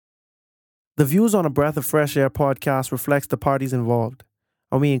The views on a Breath of Fresh Air podcast reflects the parties involved,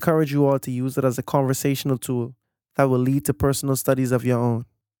 and we encourage you all to use it as a conversational tool that will lead to personal studies of your own.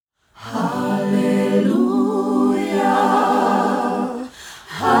 Hallelujah.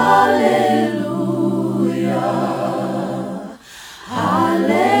 Hallelujah.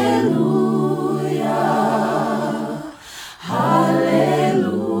 Hallelujah. Hallelujah.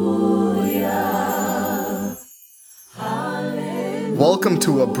 Welcome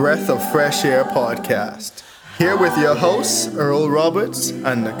to a Breath of Fresh Air podcast. Here with your hosts, Earl Roberts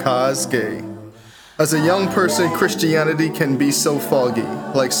and Nakaz Gay. As a young person, Christianity can be so foggy,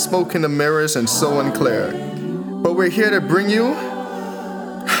 like smoke in the mirrors and so unclear. But we're here to bring you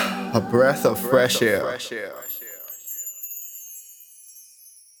a breath of fresh air.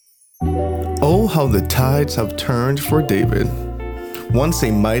 Oh, how the tides have turned for David. Once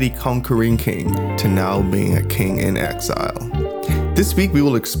a mighty conquering king to now being a king in exile. This week we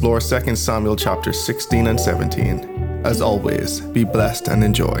will explore 2 Samuel chapters 16 and 17. As always, be blessed and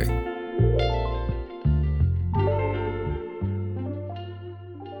enjoy.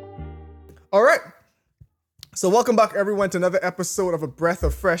 All right. So welcome back everyone to another episode of a Breath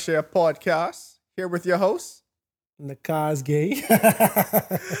of Fresh Air podcast. Here with your hosts, Nakaz Gay.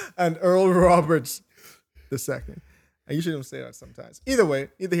 and Earl Roberts II. I usually don't say that sometimes. Either way,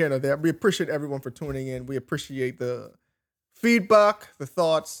 either here nor there, we appreciate everyone for tuning in. We appreciate the feedback, the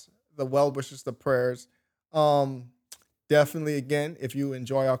thoughts, the well wishes, the prayers. Definitely, again, if you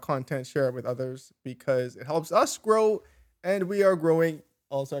enjoy our content, share it with others because it helps us grow and we are growing.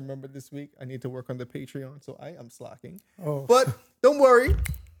 Also, I remember this week I need to work on the Patreon, so I am slacking. Oh. But don't worry,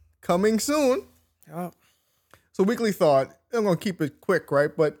 coming soon. Oh. So weekly thought, I'm going to keep it quick,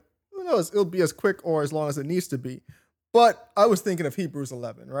 right? But who knows, it'll be as quick or as long as it needs to be. But I was thinking of Hebrews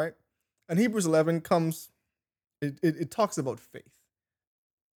 11, right? And Hebrews 11 comes, it talks about faith.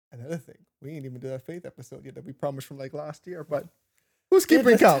 Another thing, we ain't even did that faith episode yet that we promised from like last year, but who's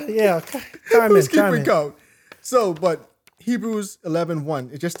keeping count? Yeah, Who's keeping count? So, but Hebrews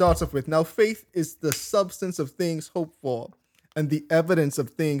 11:1, it just starts off with, now faith is the substance of things hoped for and the evidence of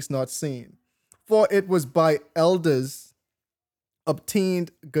things not seen. For it was by elders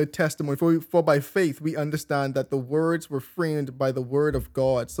obtained good testimony. For by faith we understand that the words were framed by the word of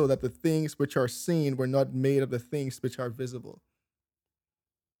God, so that the things which are seen were not made of the things which are visible.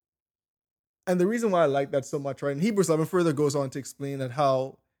 And the reason why I like that so much, right? And Hebrews 11 further goes on to explain that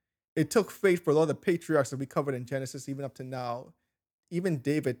how it took faith for a lot of the patriarchs that we covered in Genesis, even up to now, even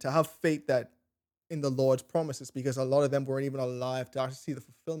David, to have faith that in the Lord's promises, because a lot of them weren't even alive to actually see the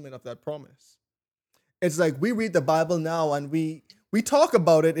fulfillment of that promise. It's like we read the Bible now and we talk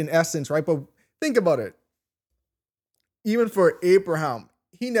about it in essence, right? But think about it. Even for Abraham,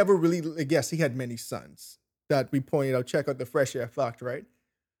 he never really, yes, he had many sons that we pointed out. Check out the fresh air fact, right?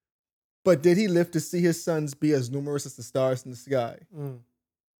 But did he live to see his sons be as numerous as the stars in the sky?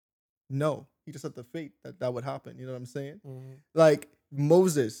 No. He just had the faith that would happen. You know what I'm saying? Mm-hmm. Like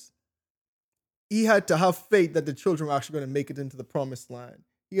Moses, he had to have faith that the children were actually going to make it into the promised land.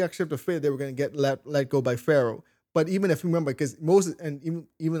 He actually had the faith they were going to get let go by Pharaoh. But even if you remember, because Moses and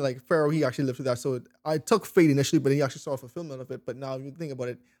even like Pharaoh, he actually lived through that. So I took faith initially, but he actually saw a fulfillment of it. But now if you think about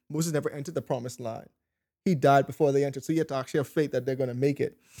it, Moses never entered the promised land. He died before they entered. So you have to actually have faith that they're going to make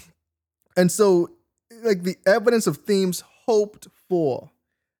it. And so, like the evidence of things hoped for,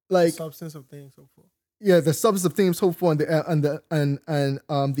 like Substance of things hoped for. Yeah, the substance of things hoped for, and the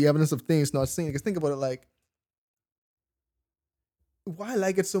evidence of things not seen. Because think about it, like why I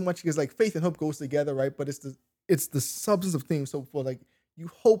like it so much because like faith and hope goes together, right? But it's the substance of things hoped for. Like you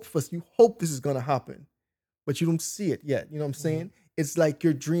hope this is gonna happen, but you don't see it yet. You know what I'm saying? Mm-hmm. It's like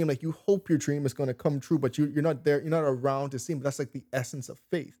your dream, like you hope your dream is gonna come true, but you're not there, you're not around to see it. But that's like the essence of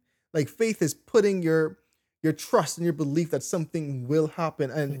faith. Like faith is putting your trust and your belief that something will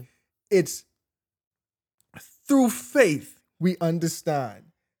happen. And it's through faith we understand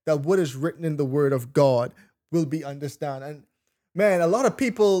that what is written in the word of God will be understood. And man, a lot of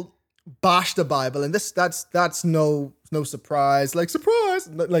people bash the Bible, and that's no surprise. Like surprise!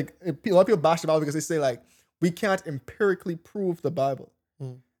 Like a lot of people bash the Bible because they say like we can't empirically prove the Bible.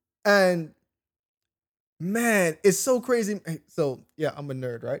 And man, it's so crazy. So yeah, I'm a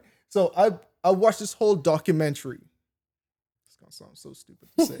nerd, right? So I watched this whole documentary. It's gonna sound so stupid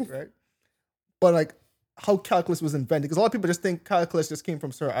to say, right? But like how calculus was invented, because a lot of people just think calculus just came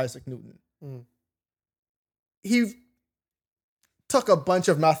from Sir Isaac Newton. He took a bunch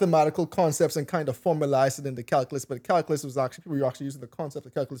of mathematical concepts and kind of formalized it into calculus, but calculus was actually, we were actually using the concept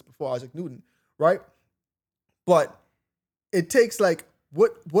of calculus before Isaac Newton, right? But it takes like,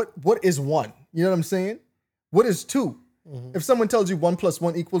 what is one? You know what I'm saying? What is two? Mm-hmm. If someone tells you 1 +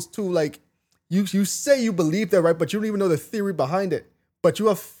 1 = 2, like You say you believe that, right? But you don't even know the theory behind it. But you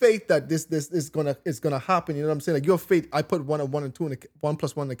have faith that this is gonna happen. You know what I'm saying? Like you have faith. I put one and two in one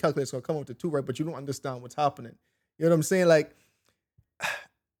plus one in the calculator, it's gonna come up to two, right? But you don't understand what's happening. You know what I'm saying? Like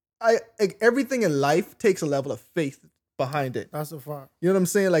everything in life takes a level of faith behind it. That's a fact. You know what I'm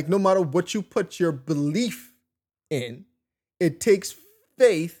saying? Like no matter what you put your belief in, it takes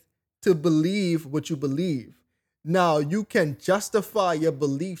faith to believe what you believe. Now you can justify your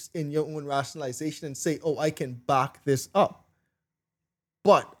beliefs in your own rationalization and say, "Oh, I can back this up."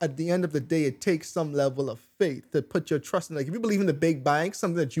 But at the end of the day, it takes some level of faith to put your trust in. Like if you believe in the Big Bang,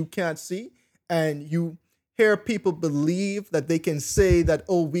 something that you can't see, and you hear people believe that they can say that,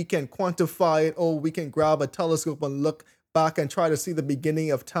 oh, we can quantify it, oh, we can grab a telescope and look back and try to see the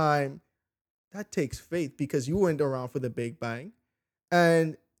beginning of time. That takes faith because you weren't around for the Big Bang.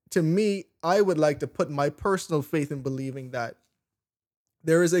 And to me, I would like to put my personal faith in believing that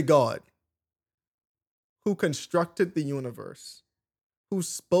there is a God who constructed the universe, who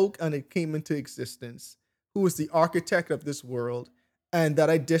spoke and it came into existence, who is the architect of this world, and that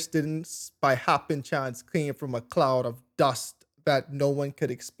I just didn't, by happen chance, came from a cloud of dust that no one could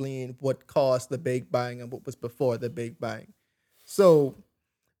explain what caused the Big Bang and what was before the Big Bang. So,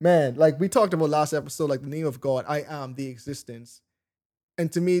 man, like we talked about last episode, like the name of God, I am the existence. And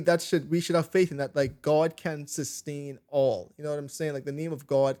to me, we should have faith in that. Like God can sustain all. You know what I'm saying? Like the name of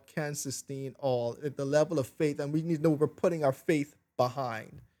God can sustain all at the level of faith, and we need to know we're putting our faith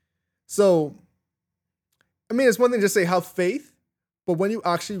behind. So, I mean, it's one thing to say have faith, but when you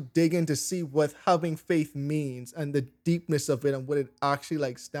actually dig in to see what having faith means and the deepness of it and what it actually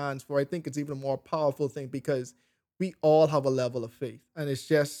like stands for, I think it's even a more powerful thing because we all have a level of faith, and it's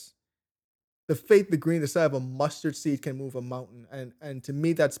just the faith, the grain the size of a mustard seed can move a mountain. And to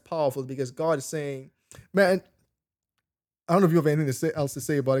me, that's powerful because God is saying, man, I don't know if you have anything else to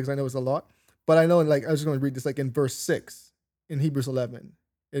say about it because I know it's a lot, but I know, like, I was just going to read this, like in verse 6 in Hebrews 11.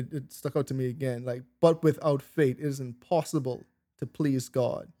 It stuck out to me again. Like, but without faith, it is impossible to please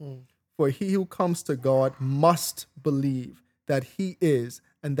God. For he who comes to God must believe that he is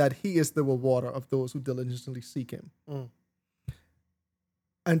and that he is the rewarder of those who diligently seek him.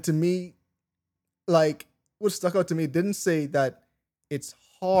 And to me, like what stuck out to me didn't say that it's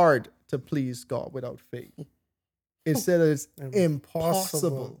hard to please God without faith. It said that it's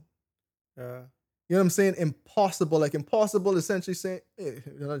impossible. Yeah. You know what I'm saying? Impossible. Like impossible essentially saying,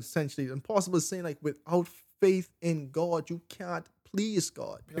 not essentially, impossible is saying like without faith in God, you can't please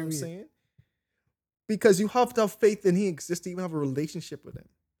God. You know what I'm saying? Because you have to have faith in he exists to even have a relationship with him.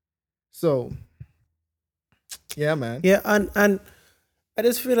 So, yeah, man. Yeah, and I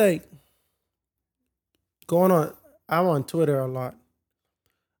just feel like I'm on Twitter a lot.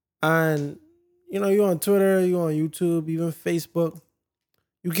 And, you know, you're on Twitter, you're on YouTube, even Facebook.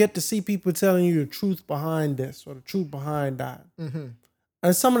 You get to see people telling you the truth behind this or the truth behind that.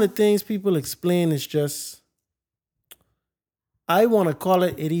 And some of the things people explain is just, I want to call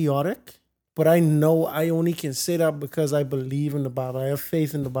it idiotic, but I know I only can say that because I believe in the Bible. I have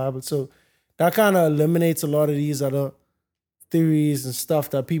faith in the Bible. So that kind of eliminates a lot of these other theories and stuff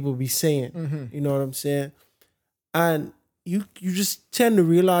that people be saying. You know what I'm saying? And you just tend to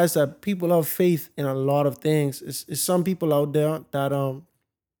realize that people have faith in a lot of things. It's some people out there that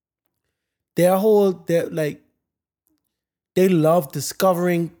they love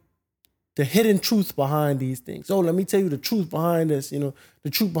discovering the hidden truth behind these things. Oh, let me tell you the truth behind this, you know, the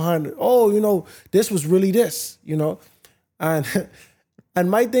truth behind it. Oh, you know, this was really this, you know. And and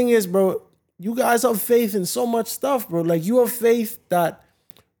my thing is, bro, you guys have faith in so much stuff, bro. Like you have faith that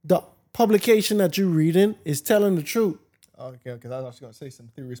the publication that you're reading is telling the truth. Okay, because I was actually going to say some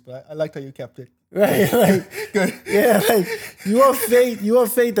theories, but I liked how you kept it. Right, like, good. Yeah, like you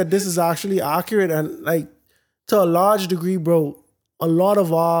have faith that this is actually accurate, and like to a large degree, bro, a lot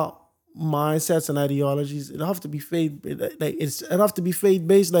of our mindsets and ideologies, it have to be faith, it have to be faith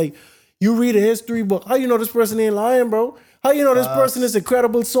based. Like you read a history book, how you know this person ain't lying, bro? How you know this person is a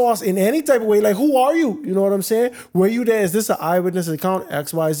credible source in any type of way? Like who are you? You know what I'm saying? Were you there? Is this an eyewitness account?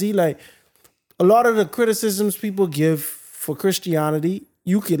 XYZ? Like a lot of the criticisms people give for Christianity,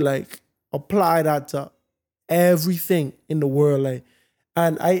 you could like apply that to everything in the world. Like,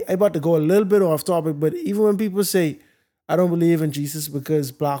 and I about to go a little bit off topic, but even when people say, I don't believe in Jesus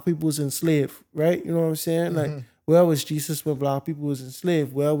because black people was enslaved, right? You know what I'm saying? Like, where was Jesus when black people was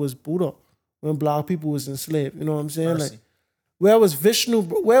enslaved? Where was Buddha when black people was enslaved? You know what I'm saying? Mercy. Like, where was Vishnu?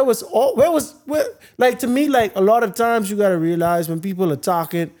 Where like to me, like a lot of times you gotta realize when people are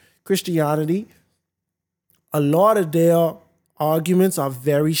talking Christianity, a lot of their arguments are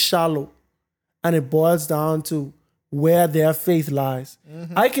very shallow. And it boils down to where their faith lies.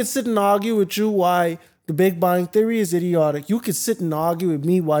 I could sit and argue with you why the Big Bang Theory is idiotic. You could sit and argue with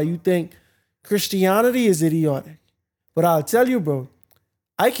me why you think Christianity is idiotic. But I'll tell you, bro,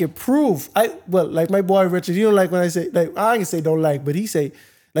 I can prove. Like my boy Richard, he don't like when I say, like, I ain't say don't like, but he say,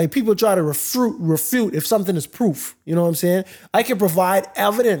 like, people try to refute if something is proof. You know what I'm saying? I can provide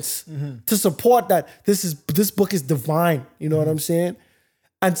evidence to support that this book is divine. You know what I'm saying?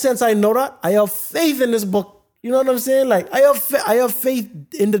 And since I know that, I have faith in this book. You know what I'm saying? Like, I have faith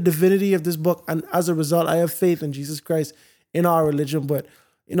in the divinity of this book, and as a result, I have faith in Jesus Christ in our religion. But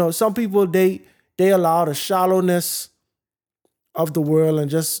you know, some people they allow the shallowness of the world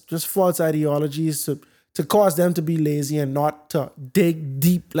and just false ideologies to cause them to be lazy and not to dig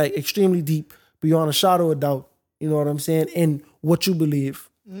deep, like extremely deep, beyond a shadow of doubt. You know what I'm saying? In what you believe.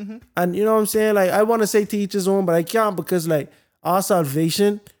 And you know what I'm saying? Like, I want to say to each his own, but I can't, because like our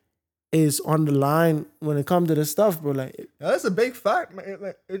salvation is on the line when it comes to this stuff, bro. Like, that's a big fact,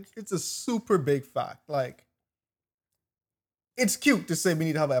 man. It's a super big fact. Like, it's cute to say we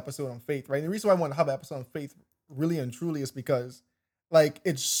need to have an episode on faith, right? And the reason why I want to have an episode on faith really and truly is because, like,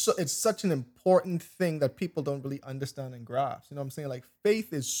 it's such an important thing that people don't really understand and grasp. You know what I'm saying? Like,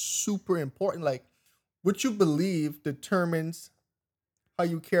 faith is super important. Like, what you believe determines how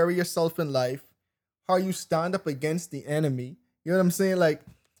you carry yourself in life, how you stand up against the enemy. You know what I'm saying? Like,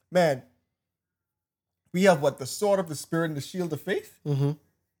 man, we have what? The sword of the spirit and the shield of faith.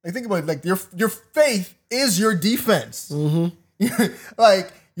 Like, think about it. Like, your faith is your defense.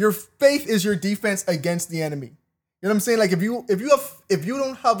 Like, your faith is your defense against the enemy. You know what I'm saying? Like, if you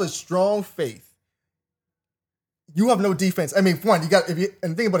don't have a strong faith, you have no defense. I mean, one,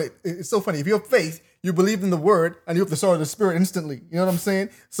 and think about it. It's so funny. If you have faith, you believe in the word, and you have the sword of the spirit instantly. You know what I'm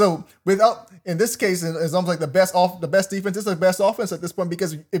saying? So in this case, it's almost like the best defense is the best offense at this point,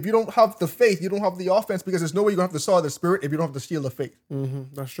 because if you don't have the faith, you don't have the offense, because there's no way you're gonna have the sword of the spirit if you don't have the shield of faith.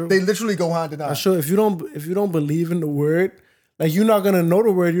 That's true. They literally go hand in hand. That's true. If you don't believe in the word, like, you're not gonna know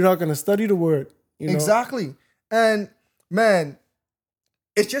the word. You're not gonna study the word. You know? Exactly. And man,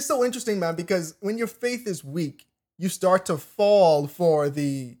 it's just so interesting, man, because when your faith is weak, you start to fall for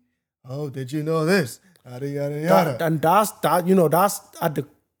the, oh, did you know this? Yada yada yada. And that's at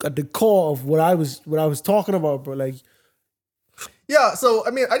the core of what I was talking about, bro. Like, yeah. So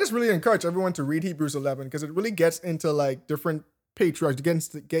I mean, I just really encourage everyone to read Hebrews 11, because it really gets into like different patriarchs,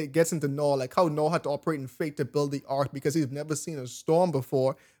 gets into Noah, like how Noah had to operate in faith to build the ark, because he's never seen a storm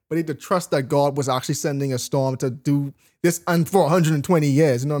before, but he had to trust that God was actually sending a storm to do this, and for 120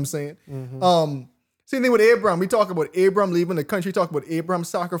 years. You know what I'm saying? Same thing with Abraham. We talk about Abraham leaving the country, talk about Abraham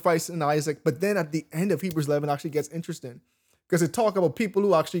sacrificing Isaac. But then at the end of Hebrews 11 actually gets interesting, because it talk about people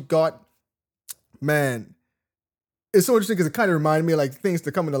who actually got, man, it's so interesting because it kind of reminded me of like things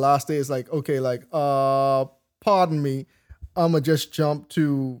to come in the last days. Like, okay, like, pardon me, I'm going to just jump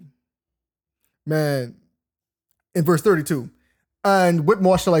to, man, in verse 32. And what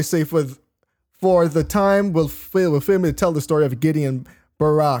more shall I say, for the time will fail me to tell the story of Gideon,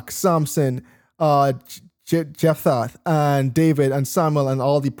 Barak, Samson, Jephthah, and David, and Samuel, and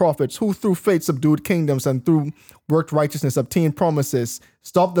all the prophets, who through faith subdued kingdoms, and through worked righteousness obtained promises,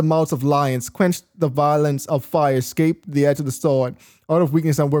 stopped the mouths of lions, quenched the violence of fire, escaped the edge of the sword, out of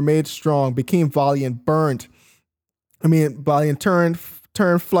weakness, and were made strong, became valiant, turned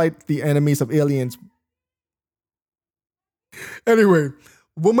flight the enemies of aliens. Anyway,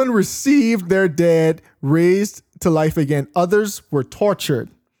 women received their dead, raised to life again. Others were tortured,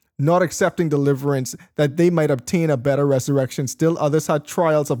 not accepting deliverance, that they might obtain a better resurrection. Still others had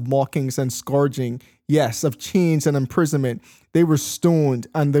trials of mockings and scourging, yes, of chains and imprisonment. They were stoned,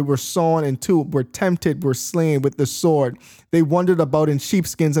 and they were sawn in two, were tempted, were slain with the sword. They wandered about in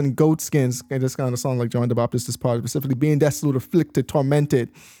sheepskins and goatskins. Okay, this kind of sounds like John the Baptist, this part specifically, being desolate, afflicted,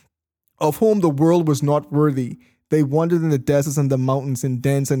 tormented, of whom the world was not worthy. They wandered in the deserts and the mountains, in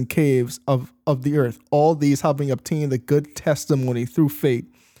dens and caves of the earth. All these, having obtained the good testimony through faith,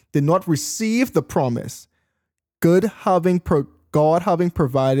 did not receive the promise. God having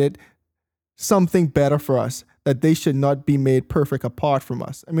provided something better for us, that they should not be made perfect apart from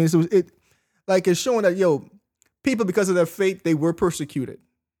us. I mean, it's showing that, people, because of their faith, they were persecuted.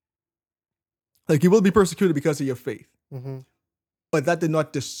 Like, you will be persecuted because of your faith. But that did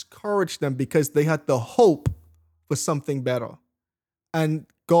not discourage them, because they had the hope for something better. And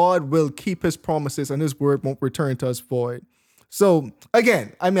God will keep his promises, and his word won't return to us void. So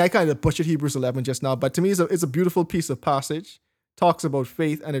again, I mean, I kind of butchered Hebrews 11 just now, but to me, it's a beautiful piece of passage. Talks about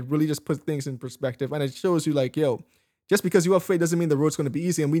faith, and it really just puts things in perspective. And it shows you like, just because you have faith doesn't mean the road's going to be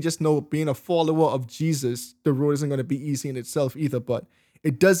easy. And we just know, being a follower of Jesus, the road isn't going to be easy in itself either. But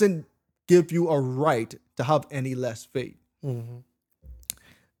it doesn't give you a right to have any less faith. Amen.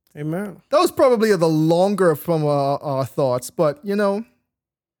 That was probably the longer from our thoughts, but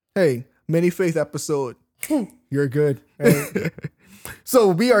hey, mini faith episode. You're good. Right. So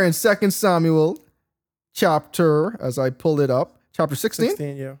we are in 2 Samuel chapter, as I pulled it up, chapter 16.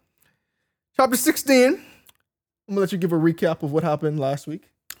 16, yeah. Chapter 16. I'm going to let you give a recap of what happened last week.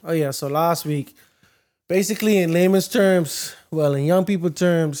 Oh, yeah. So last week, basically in layman's terms, well, in young people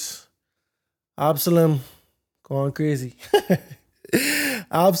terms, Absalom going crazy.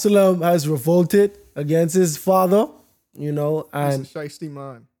 Absalom has revolted against his father, and He's a shiesty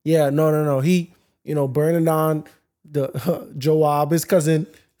man. yeah, no. He, burning down the Joab, his cousin,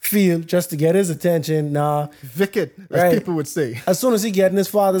 field just to get his attention. Nah, Wicked, as people would say. As soon as he get in his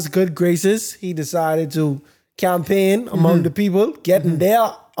father's good graces, he decided to campaign among the people, getting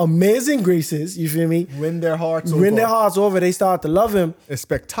their amazing graces. You feel me? Win their hearts over. They start to love him. A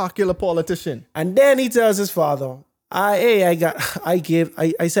spectacular politician. And then he tells his father, I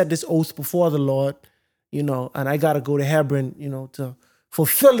said this oath before the Lord, and I gotta go to Hebron, to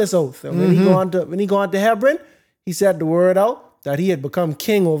fulfill this oath. And when he go on to Hebron, he said the word out that he had become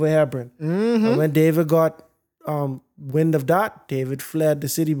king over Hebron. And when David got wind of that, David fled the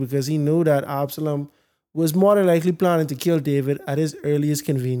city because he knew that Absalom was more than likely planning to kill David at his earliest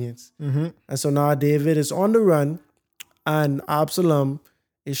convenience. And so now David is on the run, and Absalom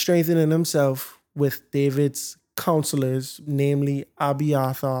is strengthening himself with David's counselors, namely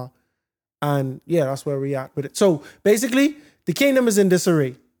Abiathar. And yeah, that's where we're at with it. So basically, the kingdom is in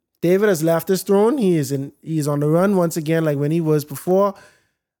disarray. David has left his throne. He is on the run once again, like when he was before.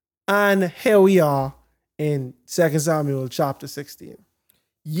 And here we are in 2 Samuel chapter 16.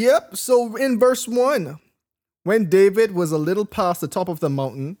 Yep. So in verse 1, when David was a little past the top of the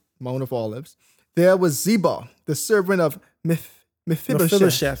mountain, Mount of Olives, there was Ziba, the servant of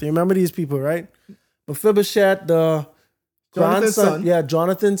Mephibosheth. You remember these people, right? Mephibosheth, the grandson,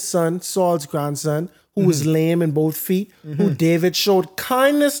 Jonathan's son, Saul's grandson, who was lame in both feet, who David showed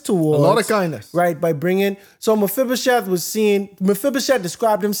kindness towards. A lot of kindness. Right, by bringing... So Mephibosheth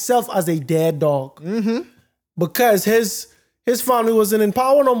described himself as a dead dog. Because his family wasn't in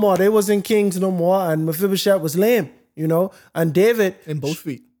power no more. They wasn't kings no more, and Mephibosheth was lame, and David... In both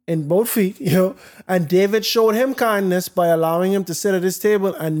feet. And David showed him kindness by allowing him to sit at his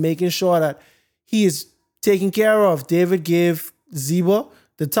table and making sure that he is taken care of. David gave Ziba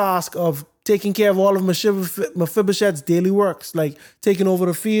the task of taking care of all of Mephibosheth's daily works, like taking over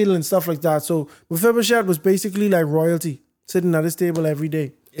the field and stuff like that. So Mephibosheth was basically like royalty, sitting at his table every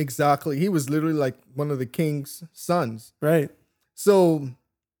day. Exactly. He was literally like one of the king's sons. Right. So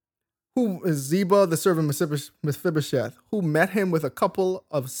who is Ziba, the servant Mephibosheth, who met him with a couple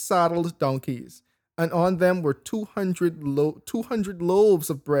of saddled donkeys, and on them were 200 loaves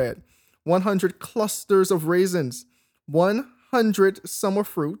of bread, 100 clusters of raisins, 100 summer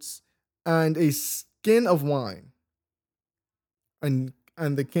fruits, and a skin of wine. And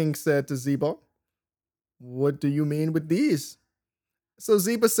the king said to Ziba, "What do you mean with these?" So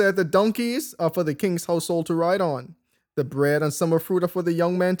Ziba said, "The donkeys are for the king's household to ride on. The bread and summer fruit are for the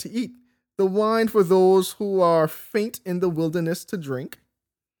young men to eat. The wine for those who are faint in the wilderness to drink."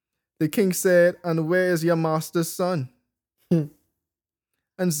 The king said, "And where is your master's son?"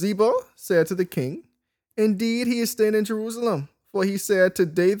 And Ziba said to the king, "Indeed, he is staying in Jerusalem. For he said,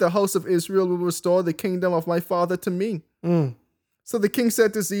 'Today the house of Israel will restore the kingdom of my father to me.'" So the king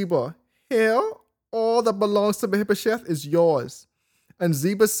said to Ziba, "Here, all that belongs to Mephibosheth is yours." And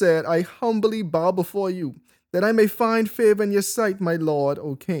Ziba said, "I humbly bow before you, that I may find favor in your sight, my lord,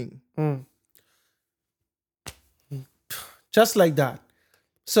 O king." Just like that.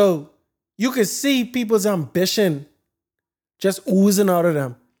 So you can see people's ambition just oozing out of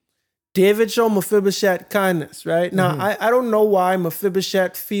them. David showed Mephibosheth kindness, right? Now, I don't know why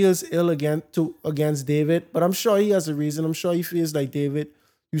Mephibosheth feels ill against David, but I'm sure he has a reason. I'm sure he feels like David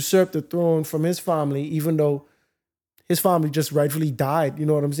usurped the throne from his family, even though his family just rightfully died. You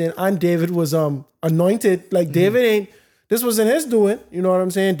know what I'm saying? And David was anointed. Like this wasn't his doing. You know what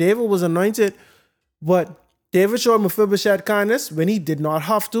I'm saying? David was anointed, but David showed Mephibosheth kindness when he did not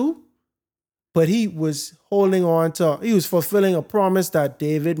have to. But he was he was fulfilling a promise that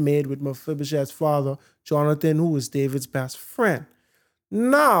David made with Mephibosheth's father, Jonathan, who was David's best friend.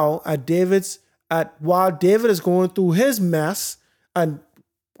 Now, while David is going through his mess, and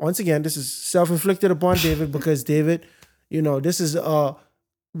once again, this is self-inflicted upon David because David, this is a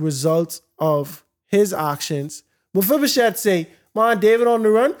result of his actions. Mephibosheth say, "Man, David on the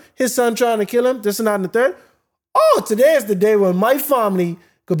run, his son trying to kill him, this and that and the third. Oh, today is the day when my family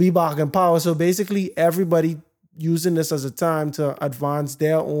could be back in power." So basically everybody using this as a time to advance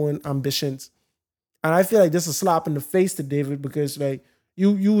their own ambitions. And I feel like this is a slap in the face to David because like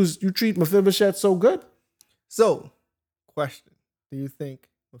you treat Mephibosheth so good. So, question: do you think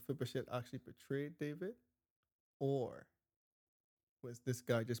Mephibosheth actually betrayed David, or was this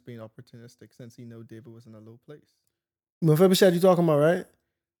guy just being opportunistic since he knew David was in a low place? Mephibosheth, you talking about, right?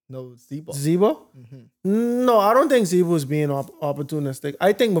 No, Ziba. Ziba? Mm-hmm. No, I don't think Ziba was being opportunistic.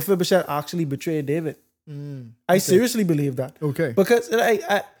 I think Mephibosheth actually betrayed David. I seriously believe that. Okay. Because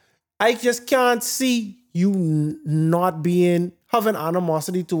I just can't see you not having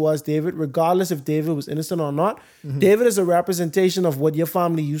animosity towards David, regardless if David was innocent or not. David is a representation of what your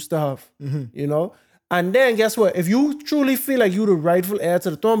family used to have, you know? And then guess what? If you truly feel like you're the rightful heir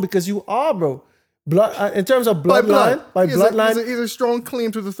to the throne, because you are, bro. Blood in terms of bloodline, he's a strong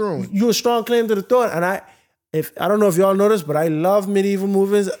claim to the throne. You're a strong claim to the throne. And I don't know if y'all know this, but I love medieval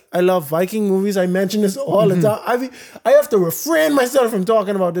movies. I love Viking movies. I mention this all the time. I have to refrain myself from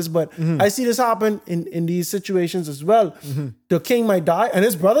talking about this, but I see this happen in these situations as well. The king might die and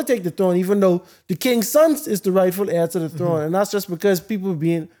his brother take the throne, even though the king's son is the rightful heir to the throne. And that's just because people are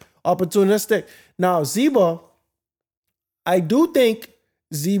being opportunistic. Now, Ziba, I do think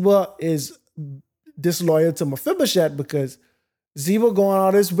Ziba is disloyal to Mephibosheth because Ziba going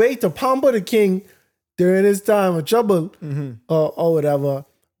out his way to pamper the king during his time of trouble or whatever.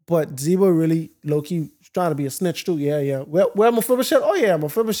 But Ziba really low-key trying to be a snitch too. Yeah. Where Mephibosheth? Oh yeah,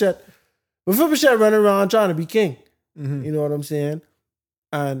 Mephibosheth running around trying to be king. You know what I'm saying?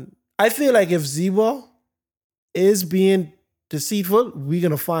 And I feel like if Ziba is being deceitful, we're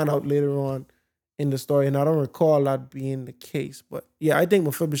going to find out later on in the story. And I don't recall that being the case. But yeah, I think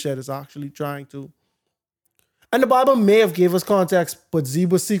Mephibosheth is actually trying to. And the Bible may have gave us context, but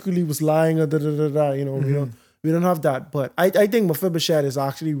Ziba secretly was lying or you know, we don't have that. But I think Mephibosheth is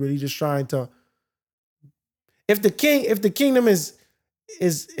actually really just trying to. If the kingdom is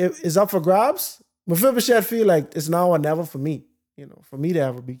up for grabs, Mephibosheth feel like it's now or never for me, you know, for me to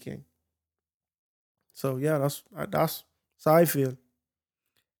ever be king. So yeah, that's how I feel.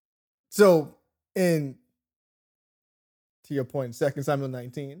 So to your point, 2 Samuel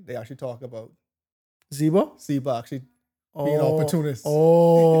 19, they actually talk about Ziba actually being opportunist.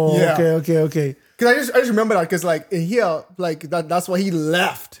 Oh, yeah. Okay. Because I just remember that because like in here, like that's why he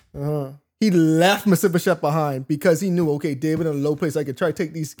left. He left Mephibosheth behind because he knew, okay, David in a low place. I could try to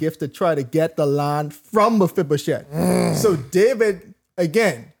take these gifts to try to get the land from Mephibosheth. So David's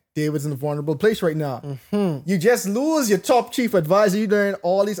in a vulnerable place right now. You just lose your top chief advisor. You're in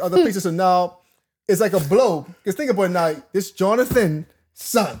all these other places. So now it's like a blow. Because think about it now, this Jonathan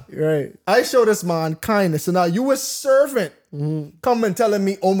son. Right. I show this man kindness. So now you a servant come and telling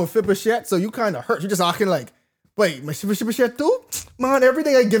me, oh, Mephibosheth. So you kind of hurt. You're just acting like, wait, Mephibosheth too? Man,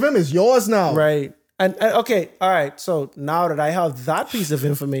 everything I give him is yours now. Right. And okay, all right. So now that I have that piece of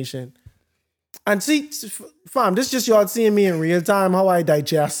information, and see, fam, this is just y'all seeing me in real time, how I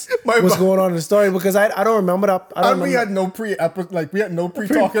digest what's going on in the story, because I don't remember that. We had no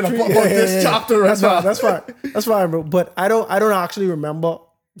pre-talking about this chapter. That's fine, bro. But I don't actually remember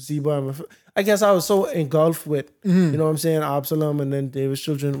Ziba and I guess I was so engulfed with, you know what I'm saying, Absalom and then David's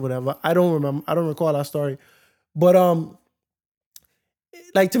children, whatever. I don't recall that story. But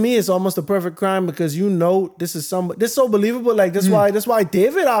like to me, it's almost a perfect crime because you know this is so believable. Like that's why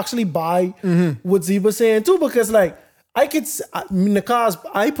David actually buy what Ziba's saying too, because like I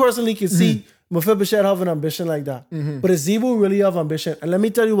personally could see Mephibosheth have an ambition like that. But does Ziba really have ambition? And let me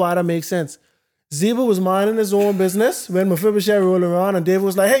tell you why that makes sense. Ziba was minding his own business when Mephibosheth rolled around, and David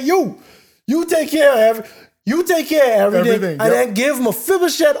was like, "Hey, you take care of everything, and then give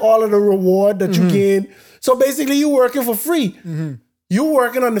Mephibosheth all of the reward that you gain." So basically, you working for free. You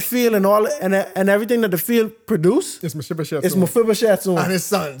working on the field and everything that the field produce. It's Mephibosheth's. It's Mephibosheth's own. And his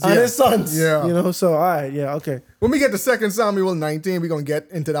sons. And his sons. Yeah. You know, so all right, yeah, okay. When we get to 2 Samuel 19, we're going to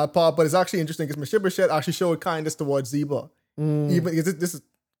get into that part, but it's actually interesting because Mephibosheth actually showed kindness towards Ziba. Even this is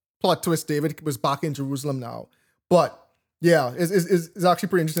plot twist, David was back in Jerusalem now. But yeah, it's actually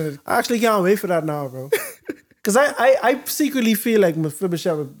pretty interesting. I actually can't wait for that now, bro. Because I secretly feel like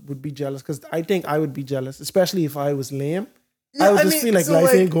Mephibosheth would be jealous, because I think I would be jealous, especially if I was lame. Yeah, I would feel like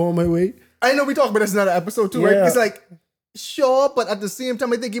life ain't going my way. I know we talked about this in another episode too, right? It's like, sure, but at the same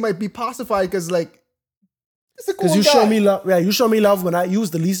time, I think he might be pacified because like, it's a cool guy. Because you show me love. Yeah, you show me love when I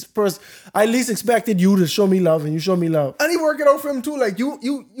use the least person. I least expected you to show me love, and you show me love. And he work it out for him too. Like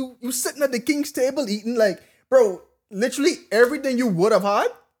you sitting at the king's table eating, like, bro, literally everything you would have had,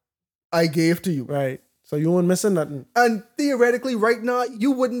 I gave to you. Right. So you weren't missing nothing. And theoretically, right now,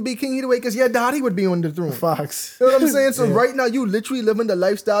 you wouldn't be king either way because your daddy would be on the throne. Facts. You know what I'm saying? So right now, you literally living the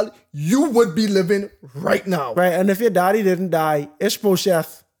lifestyle you would be living right now. Right, and if your daddy didn't die,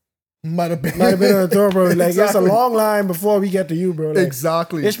 Ishbosheth Might have been on the throne, bro. Like, Exactly. it's a long line before we get to you, bro. Like,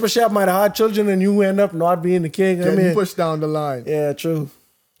 Exactly. Ishbosheth might have had children and you end up not being the king. Getting pushed down the line. Yeah, true.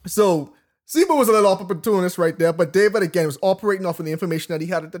 So Ziba was a little opportunist right there, but David again was operating off of the information that he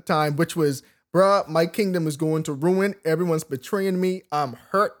had at the time, which was, bruh, my kingdom is going to ruin. Everyone's betraying me. I'm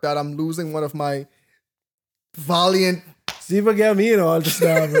hurt that I'm losing one of my valiant. Ziba get me and all just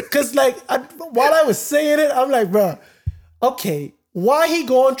now, because like while I was saying it, I'm like, bro, okay, why he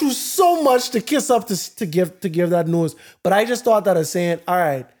going through so much to kiss up to give that news? But I just thought that as saying, all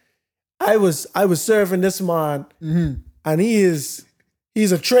right, I was serving this man, and he's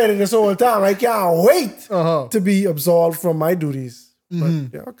a traitor this whole time. I can't wait to be absolved from my duties. But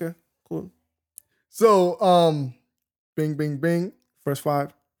yeah, okay, cool. So, bing, bing, bing. Verse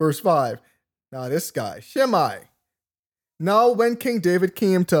 5. Verse 5. Now this guy, Shimei. Now when King David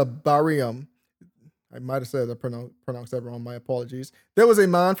came to Barium, I might have said I pronounced that wrong, my apologies. There was a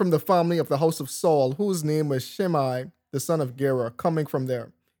man from the family of the house of Saul, whose name was Shimei, the son of Gera, coming from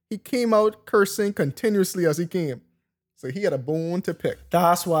there. He came out cursing continuously as he came. So he had a bone to pick.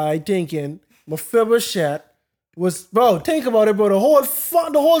 That's why I thinking Mephibosheth was, bro, think about it, bro. The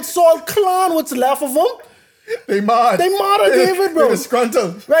whole Saul clan, what's left of them? They mad. They mad at David, bro. They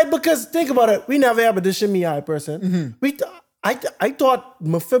disgruntled. Right, because think about it. We never had a Shimei person. I thought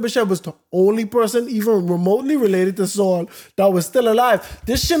Mephibosheth was the only person even remotely related to Saul that was still alive.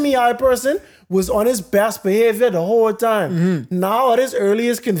 This Shimei person was on his best behavior the whole time. Now at his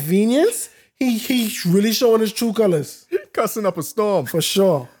earliest convenience, he's really showing his true colors. Cussing up a storm. For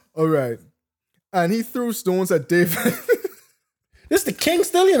sure. All right. And he threw stones at David. This the king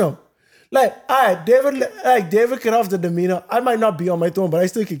still, you know. Like, all right, David can have the demeanor. I might not be on my throne, but I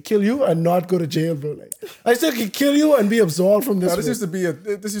still can kill you and not go to jail, bro. Like, I still can kill you and be absolved from this. Now,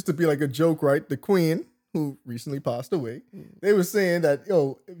 this used to be like a joke, right? The queen, who recently passed away, they were saying that,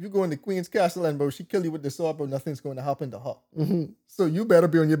 yo, if you go in the queen's castle and, bro, she kill you with the sword, bro, nothing's going to happen to her. So you better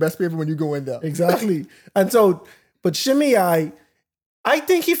be on your best behavior when you go in there. Exactly. And so, but Shimei, I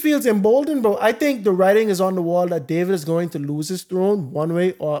think he feels emboldened, bro. I think the writing is on the wall that David is going to lose his throne one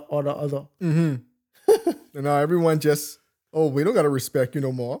way or the other. And now everyone just, we don't got to respect you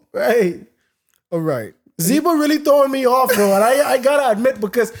no more. Right. All right. Ziba really throwing me off, bro. And I got to admit,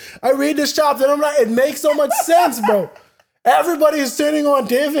 because I read this chapter and I'm like, it makes so much sense, bro. Everybody is turning on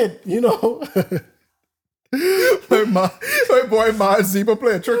David, you know. my boy Ma Ziba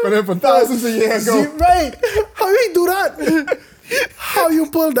play a trick on him for thousands of years ago. Right. How you do that? How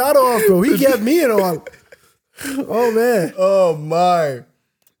you pull that off, bro? He get me and all. Oh, man. Oh, my.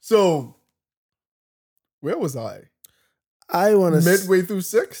 So, where was I? I want to... Midway through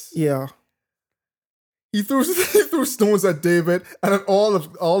 6? Yeah. He threw stones at David and at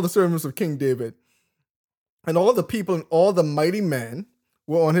all the servants of King David. And all the people and all the mighty men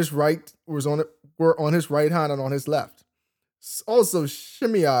were on his right, were on his right hand and on his left. Also,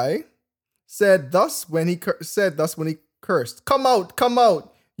 Shimei said thus when he cursed, "Come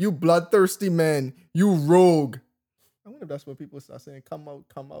out, you bloodthirsty men, you rogue." I wonder if that's what people start saying, come out,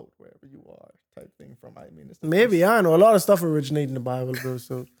 wherever you are, type thing from. I mean, maybe, I know. A lot of stuff originates in the Bible, bro,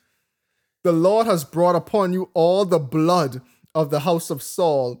 so. The Lord has brought upon you all the blood of the house of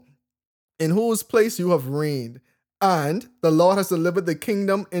Saul, in whose place you have reigned. And the Lord has delivered the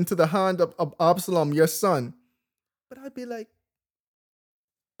kingdom into the hand of Absalom, your son. But I'd be like,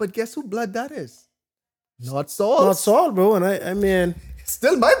 but guess who blood that is? Not Saul. Not Saul, bro. And I mean,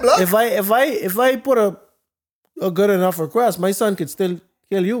 still my blood. If I put a good enough request, my son could still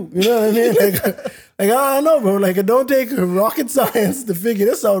kill you. You know what I mean? Like I don't know, bro. Like, it don't take rocket science to figure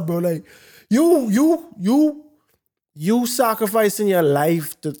this out, bro. Like, you sacrificing your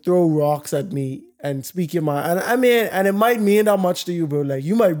life to throw rocks at me and speak your mind. And I mean, and it might mean that much to you, bro. Like,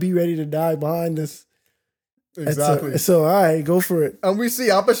 you might be ready to die behind this. Exactly. So all right, go for it. And we see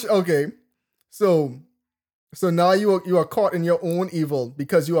okay. So now you are caught in your own evil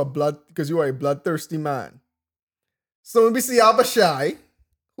because you are a bloodthirsty man. So we see Abishai,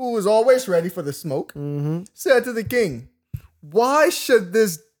 who was always ready for the smoke, said to the king, "Why should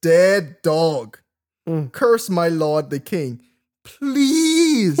this dead dog curse my lord the king?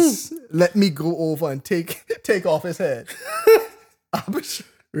 Please let me go over and take off his head." Abishai.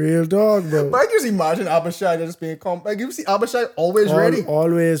 Real dog, bro. But I can just imagine Abishai just being calm. Like, you see Abishai always ready.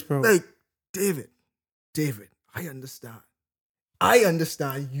 Always, bro. Like, David, I understand.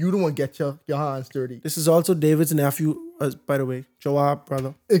 You don't want to get your hands dirty. This is also David's nephew, by the way. Joab,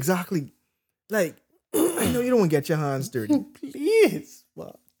 brother. Exactly. Like, I know you don't want to get your hands dirty. Please.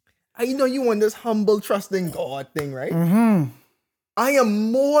 Well, I know you want this humble, trusting God thing, right? Mm-hmm. I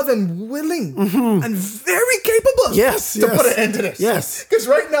am more than willing and very capable to put an end to this. Yes. Because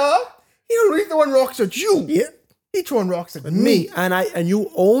right now, he don't really throwing rocks at you. Yeah. He throwing rocks at me. And you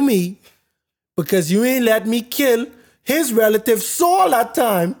owe me because you ain't let me kill his relative Saul that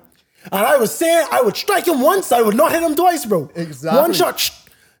time. And I was saying I would strike him once, I would not hit him twice, bro. Exactly. One shot.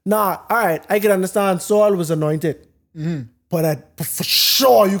 Nah, all right, I can understand Saul was anointed. But for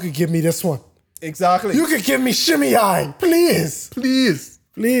sure you could give me this one. Exactly. You could give me Shimei, please. Please.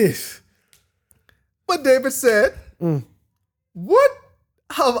 Please. But David said, what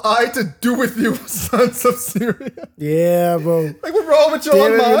have I to do with you, sons of Syria? Yeah, bro. Like, what's wrong with y'all,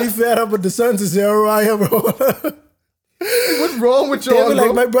 David man? really fed up with the sons of Zeruiah, bro. What's wrong with y'all, David, bro?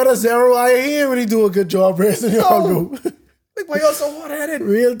 like, my brother Zeruiah, he ain't really do a good job raising y'all, bro. Like, why y'all so hot-headed?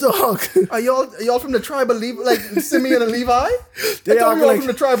 Real talk. Are y'all from the tribe of Levi, like Simeon and Levi? They I thought act we all like- from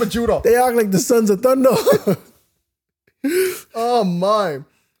the tribe of Judah. They act like the sons of thunder. Oh my.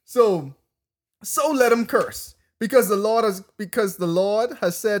 So let him curse. Because the Lord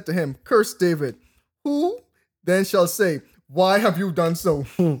has said to him, curse David. Who then shall say, why have you done so?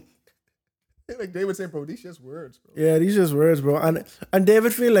 Like David saying, bro, these just words, bro. Yeah, these just words, bro. And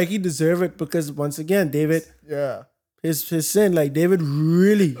David feel like he deserve it because once again, David, Yeah. his sin, like David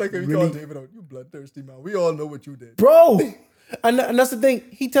really, Like if you really, call David out, you bloodthirsty man. We all know what you did. bro. And that's the thing,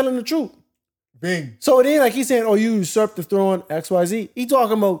 he telling the truth. Bing. So it ain't like he's saying, oh, you usurped the throne, XYZ. He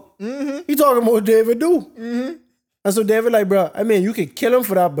talking about what David do. And so David like, bro, I mean, you can kill him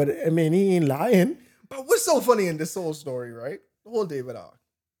for that, but I mean, he ain't lying. But what's so funny in this whole story, right? The whole David arc.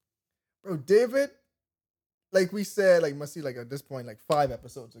 Bro, David, like we said, like must see like at this point, like 5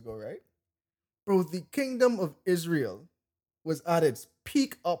 episodes ago, right? Bro, the kingdom of Israel was at its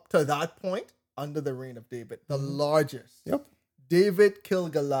peak up to that point under the reign of David, the largest. Yep. David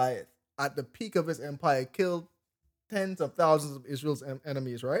killed Goliath at the peak of his empire, killed tens of thousands of Israel's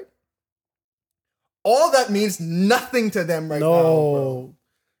enemies, right? All that means nothing to them right now, bro.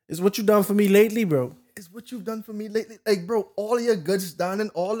 It's what you done for me lately, bro. It's what you've done for me lately. Like, bro, all your good standing,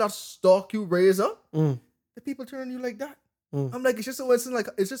 all that stock you raise up, the people turn on you like that. I'm like, it's just so interesting. Like,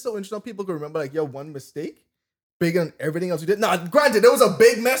 it's just so interesting how people can remember, like, your one mistake bigger than everything else you did. Now, granted, there was a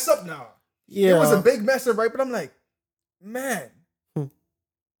big mess up now. Yeah. It was a big mess up, right? But I'm like, man,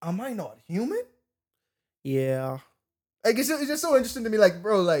 am I not human? Yeah. Like, it's just so interesting to me. Like,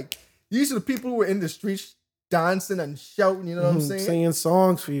 bro, like, these are the people who were in the streets dancing and shouting, you know what I'm saying? Singing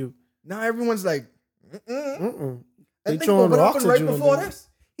songs for you. Now everyone's like, They And think throwing about what rocks happened at right you. before this.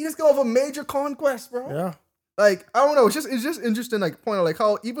 He just got off a major conquest, bro. Yeah. Like, I don't know. It's just interesting, like, point out, like,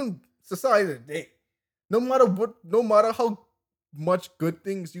 how even society today, no matter how much good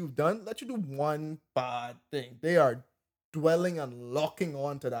things you've done, let you do one bad thing. They are dwelling and locking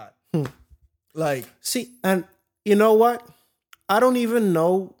on to that. Like, see, and you know what? I don't even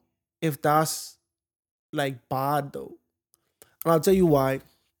know if that's like bad though. And I'll tell you why.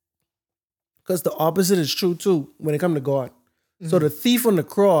 Because the opposite is true too when it comes to God. So the thief on the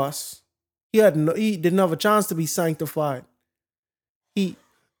cross, he didn't have a chance to be sanctified. Making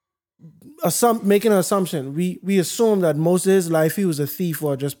an assumption, we assume that most of his life he was a thief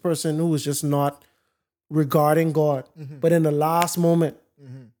or just person who was just not regarding God. But in the last moment,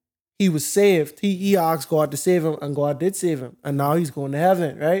 he was saved. He asked God to save him, and God did save him. And now he's going to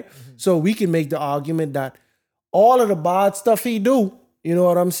heaven, right? So we can make the argument that all of the bad stuff he do, you know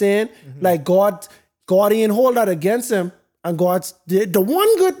what I'm saying? Like God ain't hold that against him. And God's did the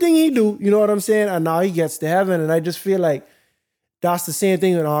one good thing he do, you know what I'm saying? And now he gets to heaven. And I just feel like that's the same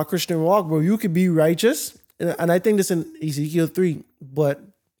thing in our Christian walk, bro. You could be righteous. And I think this in Ezekiel 3, but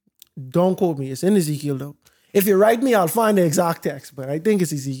don't quote me. It's in Ezekiel though. If you write me, I'll find the exact text, but I think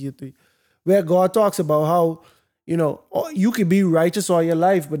it's Ezekiel 3, where God talks about how, you know, you could be righteous all your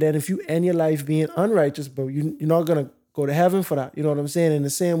life, but then if you end your life being unrighteous, bro, you're not going to go to heaven for that. You know what I'm saying? In the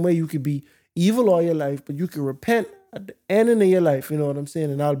same way, you could be evil all your life, but you can repent at the ending of your life, you know what I'm saying?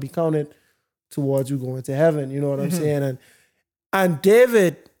 And that'll be counted towards you going to heaven, you know what I'm saying? And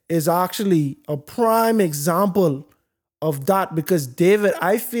David is actually a prime example of that because David,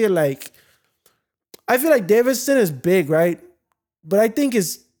 I feel like David's sin is big, right? But I think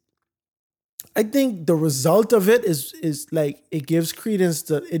the result of it is like it gives credence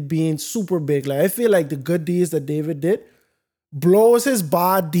to it being super big. Like I feel like the good deeds that David did blows his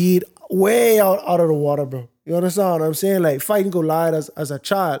bad deed way out of the water, bro. You understand what I'm saying? Like fighting Goliath as a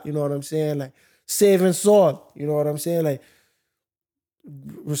child, you know what I'm saying? Like saving Saul, you know what I'm saying? Like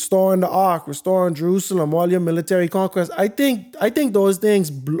restoring the ark, restoring Jerusalem, all your military conquests. I think those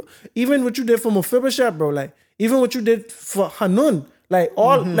things, even what you did for Mephibosheth, bro, like even what you did for Hanun, like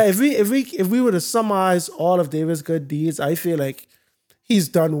all, like if we were to summarize all of David's good deeds, I feel like he's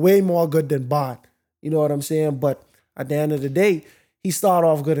done way more good than bad. You know what I'm saying? But at the end of the day, he started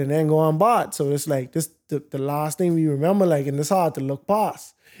off good and then go on bad. So it's like this the last thing we remember, like, and it's hard to look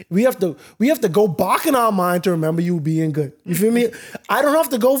past. We have to go back in our mind to remember you being good. You feel me? I don't have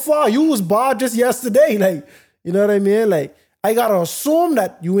to go far. You was bad just yesterday. Like, you know what I mean? Like, I gotta assume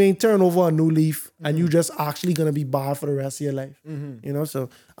that you ain't turned over a new leaf and you just actually gonna be bad for the rest of your life. You know, so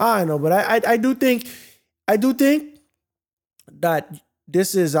I know, but I do think that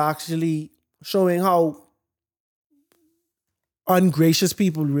this is actually showing how ungracious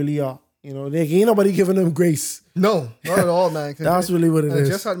people really are. You know, there ain't nobody giving them grace. No, not at all, man. That's really what it is.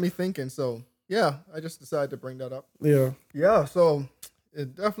 It just had me thinking. So, yeah, I just decided to bring that up. Yeah. Yeah, so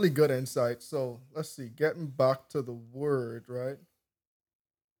it's definitely good insight. So, let's see. Getting back to the word, right?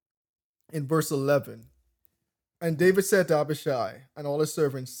 In verse 11. And David said to Abishai and all his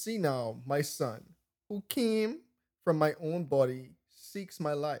servants, "See now, my son, who came from my own body, seeks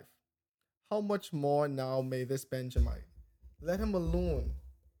my life. How much more now may this Benjamite? Let him alone,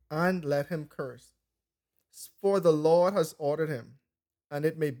 and let him curse. For the Lord has ordered him, and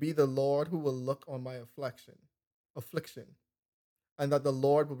it may be the Lord who will look on my affliction, and that the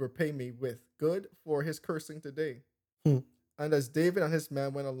Lord will repay me with good for his cursing today." And as David and his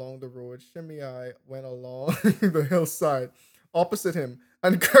men went along the road, Shimei went along the hillside opposite him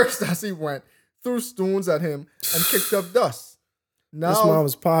and cursed as he went, threw stones at him, and kicked up dust. Now this man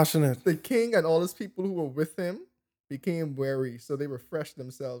was passionate. The king and all his people who were with him became weary, so they refreshed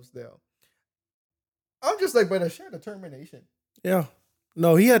themselves there. I'm just like, by the sheer determination. Yeah.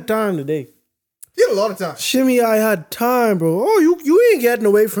 No, he had time today. He had a lot of time. Shimei had time, bro. Oh, you ain't getting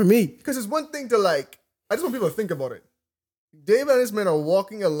away from me. Because it's one thing to like, I just want people to think about it. David and his men are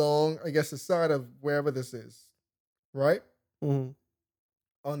walking along, I guess, the side of wherever this is, right? On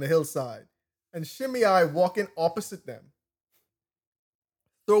the hillside. And Shimei walking opposite them,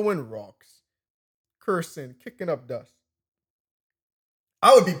 throwing rocks, cursing, kicking up dust.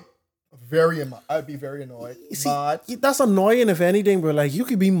 I would be very annoyed. See, mad. That's annoying if anything, bro. Like, you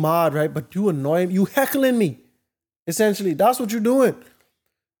could be mad, right? But you annoying, you heckling me. Essentially, that's what you're doing.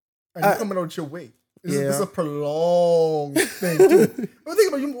 And you're coming out your way. This is a prolonged thing, too. But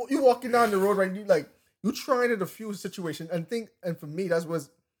think about you walking down the road, right? You trying to diffuse a situation and for me, that was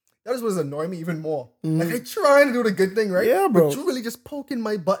annoying me even more. Like, I trying to do the good thing, right? Yeah, bro. But you really just poking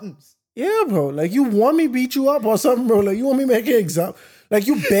my buttons. Yeah, bro. Like, you want me beat you up or something, bro. Like, you want me make an example. Like,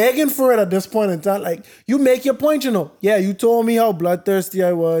 you begging for it at this point in time. Like, you make your point, you know. Yeah, you told me how bloodthirsty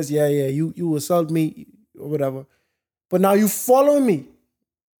I was. Yeah, you assault me or whatever. But now you following me,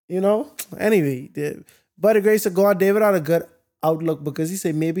 you know? Anyway, by the grace of God, David had a good outlook because he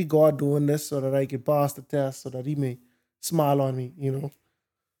said, maybe God doing this so that I can pass the test so that he may smile on me, you know?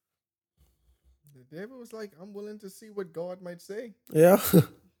 David was like, I'm willing to see what God might say. Yeah.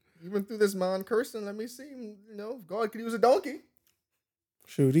 Even through this man cursing, let me see, you know, if God could use a donkey.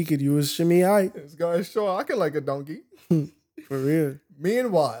 Shoot, he could use Shimei. This guy is sure I can like a donkey. For real.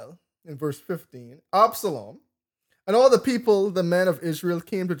 Meanwhile, in verse 15, Absalom and all the people, the men of Israel,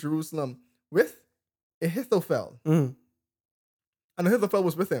 came to Jerusalem with Ahithophel. And Ahithophel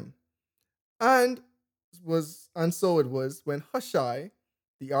was with him. And so it was when Hushai,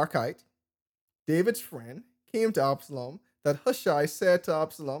 the Archite, David's friend, came to Absalom, that Hushai said to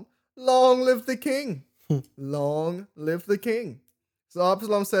Absalom, "Long live the king! Long live the king!" So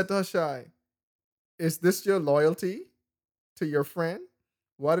Absalom said to Hushai, "Is this your loyalty to your friend?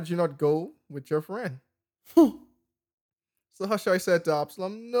 Why did you not go with your friend?" So Hushai said to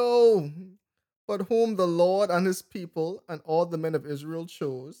Absalom, "No, but whom the Lord and his people and all the men of Israel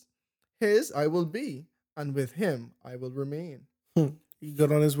chose, his I will be, and with him I will remain." He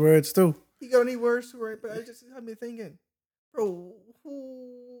got on his words too. He got any words to write, but I just had me thinking, bro,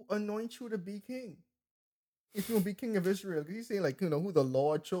 who anoints you to be king? If you will be king of Israel, because he's saying, like, you know, who the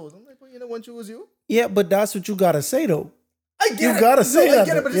Lord chose. I'm like, well, you know, one chose you. Yeah, but that's what you gotta say though. I get it. You gotta say that. I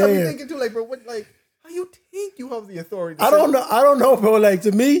get it, but it's me thinking too, like, bro, what, like, how you think you have the authority? I don't know, bro. Like,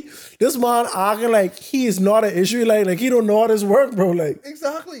 to me, this man acting like he is not an Israelite. Like, he don't know how this work, bro. Like,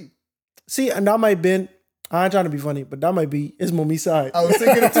 exactly. See, and that might been. I ain't trying to be funny, but that might be his mommy side. I was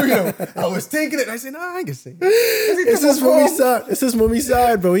thinking it too, you know. I was thinking it. I said, nah, I can say it. It's his mommy side. It's his mommy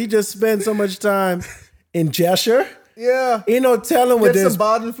side, bro. He just spent so much time in Jeshurun. Yeah. Ain't no telling what there's there's. some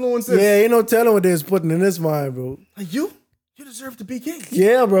bad influences. Yeah, ain't no telling what there's putting in his mind, bro. Like, you deserve to be king.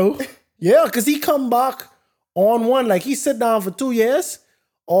 Yeah, bro. Yeah, because he come back on one. Like he sit down for 2 years,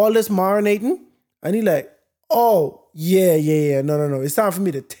 all this marinating, and he like, oh, yeah. No. It's time for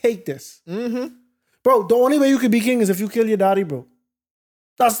me to take this. Mm-hmm. Bro, the only way you can be king is if you kill your daddy, bro.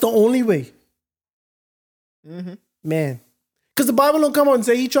 That's the only way. Mm-hmm. Man. Because the Bible don't come out and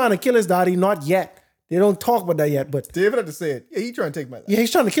say he trying to kill his daddy. Not yet. They don't talk about that yet. But David had to say it. Yeah, he trying to take my life. yeah,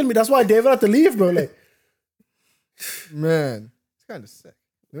 he's trying to kill me. That's why David had to leave, bro. Like, man, it's kind of sick.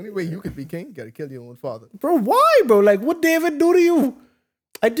 The only way you could be king, you got to kill your own father. bro, why, bro? Like, what David do to you?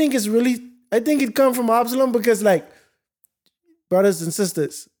 I think it come from Absalom because, like, brothers and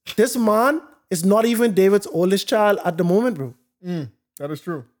sisters, this man is not even David's oldest child at the moment, bro. That is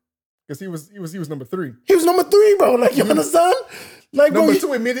true. Because he was number 3. He was number 3, bro. Like, you understand? Like, number bro,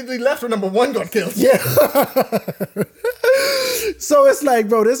 2 immediately left when number 1 got killed. Yeah. So it's like,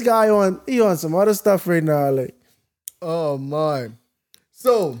 bro, this guy on some other stuff right now. Like, oh my.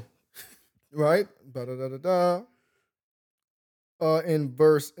 So, right? In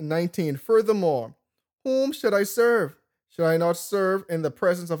verse 19, furthermore, whom should I serve? Should I not serve in the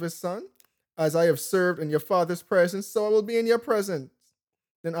presence of his son? As I have served in your father's presence, so I will be in your presence.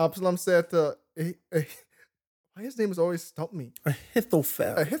 Then Absalom said to, why his name has always stopped me?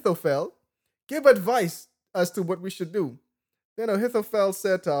 Ahithophel, give advice as to what we should do. Then Ahithophel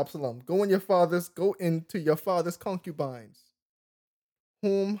said to Absalom, go into your father's concubines,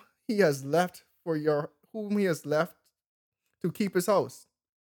 whom he has left to keep his house.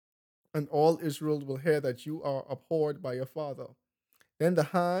 And all Israel will hear that you are abhorred by your father. Then the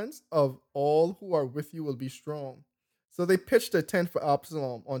hands of all who are with you will be strong. So they pitched a tent for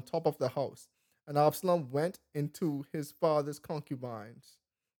Absalom on top of the house. And Absalom went into his father's concubines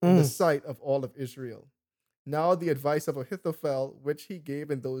in the sight of all of Israel. Now the advice of Ahithophel, which he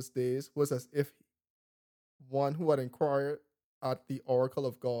gave in those days, was as if one who had inquired at the oracle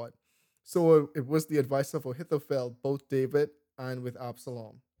of God. So it was the advice of Ahithophel, both David and with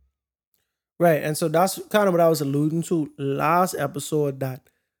Absalom. right. And so that's kind of what I was alluding to last episode, that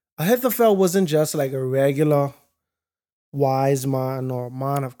Ahithophel wasn't just like a regular wise man or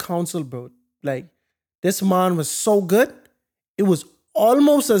man of counsel, bro. Like, this man was so good, it was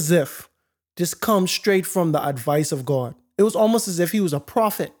almost as if this comes straight from the advice of God. It was almost as if he was a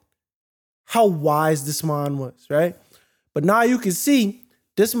prophet. How wise this man was, right? But now you can see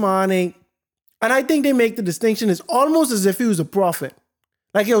this man ain't, and I think they make the distinction, it's almost as if he was a prophet.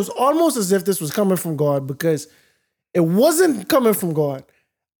 Like, it was almost as if this was coming from God, because it wasn't coming from God.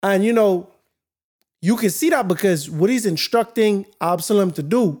 And you can see that because what he's instructing Absalom to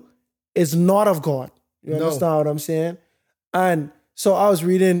do is not of God. You understand what I'm saying? And so I was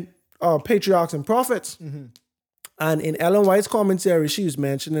reading Patriarchs and Prophets. Mm-hmm. And in Ellen White's commentary, she was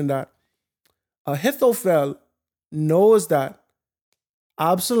mentioning that Ahithophel knows that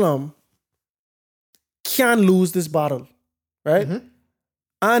Absalom can lose this battle, right? Mm-hmm.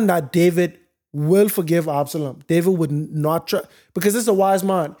 And that David will forgive Absalom. David would not try, because this is a wise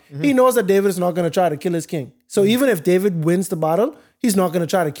man. Mm-hmm. He knows that David is not going to try to kill his king. So even if David wins the battle, he's not going to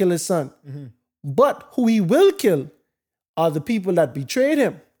try to kill his son. Mm-hmm. But who he will kill are the people that betrayed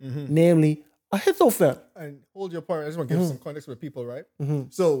him, namely Ahithophel. And hold your point. I just want to give some context for people, right? Mm-hmm.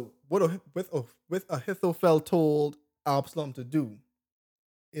 So what with Ahithophel told Absalom to do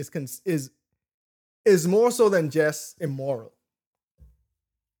is more so than just immoral.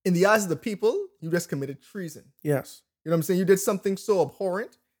 In the eyes of the people, you just committed treason. Yes. You know what I'm saying? You did something so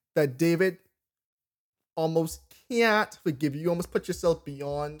abhorrent that David almost can't forgive you. You almost put yourself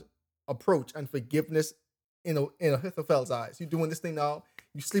beyond approach and forgiveness in Ahithophel's eyes. You're doing this thing now.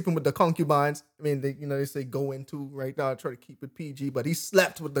 You sleeping with the concubines. I mean, they say go into right now. I try to keep it PG, but he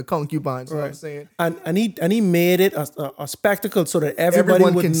slept with the concubines. You know what I'm saying? And he made it a spectacle so that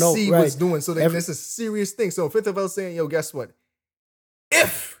everyone would can know, see what's doing. So this is a serious thing. So Ahithophel's saying, yo, guess what?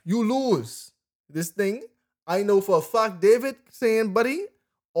 If you lose this thing, I know for a fact, David saying, buddy,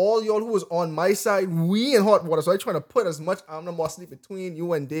 all y'all who was on my side, we in hot water. So I trying to put as much animosity between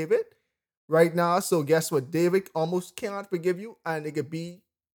you and David right now. So guess what? David almost cannot forgive you, and it could be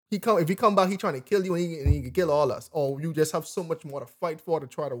if he come back, he trying to kill you, and he can kill all us, or you just have so much more to fight for to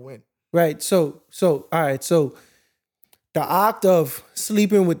try to win. Right. So all right. So the act of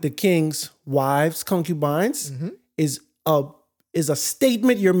sleeping with the king's wives, concubines, is a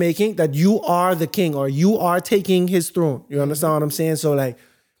statement you're making that you are the king, or you are taking his throne. You understand what I'm saying? So like,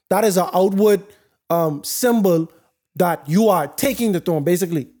 that is an outward symbol that you are taking the throne.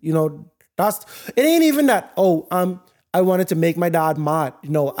 Basically, it ain't even that, I wanted to make my dad mad.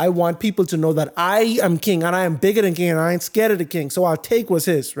 I want people to know that I am king, and I am bigger than king, and I ain't scared of the king. So I'll take what's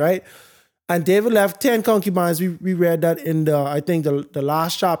his, right? And David left 10 concubines. We read that in I think the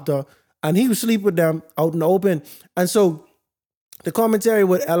last chapter. and he would sleep with them out in the open. And so the commentary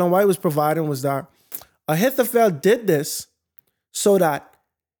what Ellen White was providing was that Ahithophel did this so that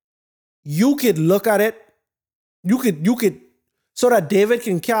you could look at it, you could, so that David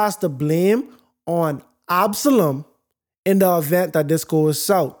can cast the blame on Absalom in the event that this goes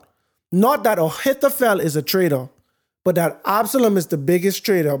south. Not that Ahithophel is a traitor, but that Absalom is the biggest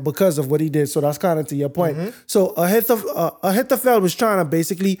traitor because of what he did. So that's kind of to your point. So Ahithophel was trying to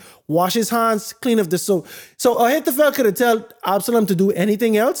basically wash his hands, clean up the soap. So Ahithophel could have told Absalom to do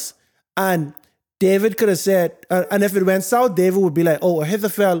anything else, and David could have said, and if it went south, David would be like, oh,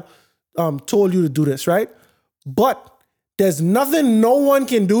 Ahithophel told you to do this, right? But there's nothing no one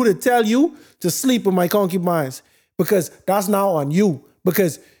can do to tell you to sleep with my concubines, because that's now on you.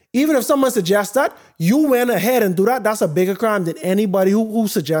 Because even if someone suggests that, you went ahead and do that, that's a bigger crime than anybody who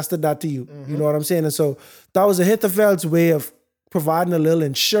suggested that to you. You know what I'm saying? And so that was Ahithophel's way of providing a little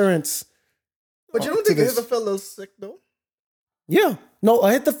insurance. But you don't think Ahithophel a little sick though? Yeah. No,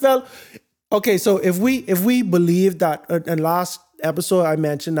 Ahithophel. Okay, so if we believe that in last episode I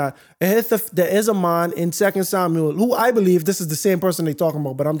mentioned that there is a man in 2 Samuel who I believe this is the same person they're talking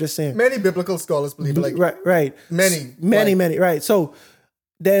about, but I'm just saying. Many biblical scholars believe it. Like right. Many, right. So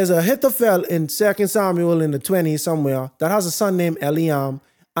there's a Ahithophel in 2 Samuel in the 20s somewhere that has a son named Eliam,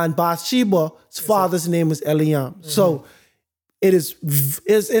 and Bathsheba's father's name is Eliam. So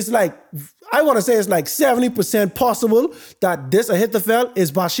it's like, I want to say it's like 70% possible that this Ahithophel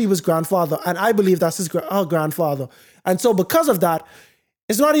is Bathsheba's grandfather, and I believe that's her grandfather. And so because of that,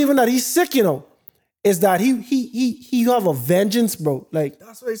 it's not even that he's sick, it's that he have a vengeance, bro. Like,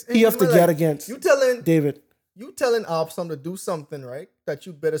 that's what he have to get against David. You telling Absalom to do something, right? That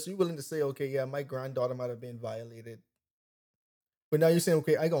you better, so you're willing to say, okay, yeah, my granddaughter might have been violated. But now you're saying,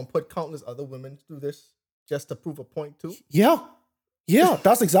 okay, I'm going to put countless other women through this just to prove a point too? Yeah,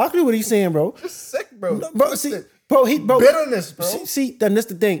 that's exactly what he's saying, bro. Just sick, bro. No, bro, see, bro, bitterness, bro. See, then that's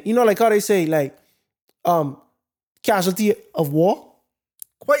the thing. You know, like how they say, like, casualty of war?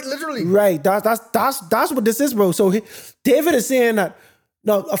 Quite literally. Right, that's what this is, bro. So David is saying that,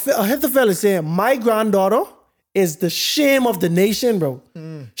 no, Ahithophel is saying, my granddaughter is the shame of the nation, bro.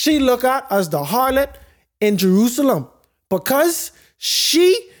 She look at as the harlot in Jerusalem because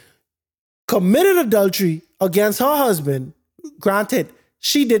she committed adultery against her husband. Granted,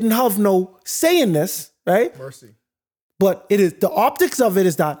 she didn't have no say in this, right? Mercy. But it is the optics of it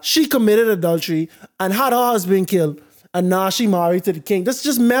is that she committed adultery and had her husband killed, and now she married to the king. That's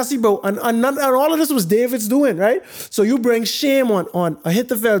just messy, bro. And all of this was David's doing, right? So you bring shame on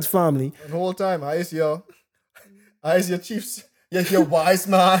Ahithophel's family. And the whole time, I is your chiefs, your wise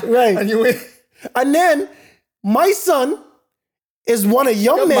man. Right. And then my son is one of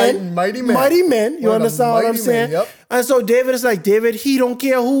your men. Mighty men. You understand what I'm saying? Yep. And so David is like, David, he don't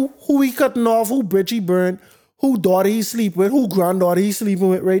care who he cutting off, who bridge he burned, who daughter he sleep with, who granddaughter he sleeping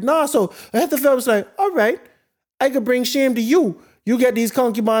with right now. So Ahithophel was like, all right, I could bring shame to you. You get these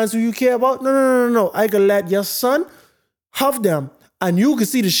concubines who you care about. No. I could let your son have them, and you can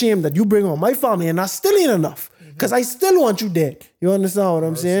see the shame that you bring on my family, and that's still ain't enough. Because I still want you dead. You understand what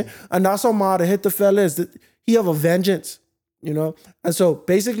I'm saying? And that's how mad Ahithophel is. That he have a vengeance, And so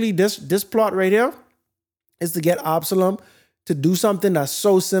basically this plot right here is to get Absalom to do something that's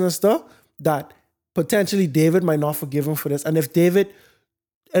so sinister that potentially David might not forgive him for this. And if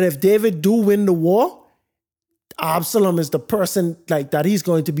David do win the war, Absalom is the person like that he's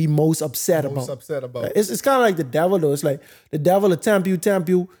going to be most upset about. It's kind of like the devil though. It's like the devil will tempt you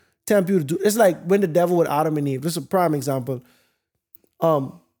to do. It's like when the devil with Adam and Eve. This is a prime example.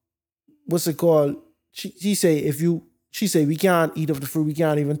 What's it called? She say we can't eat of the fruit, we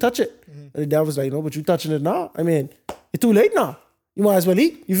can't even touch it. And the devil's like, no, but you touching it now. I mean, it's too late now. You might as well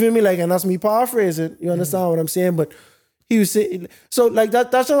eat. You feel me? Like, and that's me paraphrasing. You understand what I'm saying? But he was saying, so like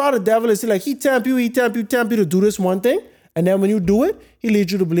that's how the devil is. Like he tempt you to do this one thing, and then when you do it, he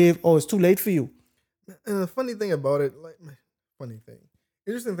leads you to believe, oh, it's too late for you. And the funny thing about it,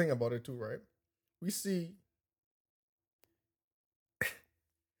 interesting thing about it too, right? We see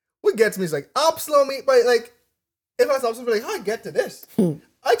what gets me is like Absalom, but like if I was Absalom, like how I get to this?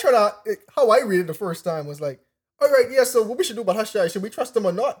 I try to how I read it the first time was like, all right, yeah. So what we should do about Hushai? Should we trust him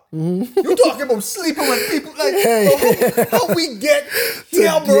or not? You talking about sleeping with people? Like how we get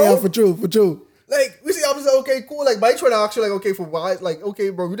here, bro? Yeah, for true. Like we see, I was like, okay, cool. Like, but I try to actually like, okay, for why? Like, okay,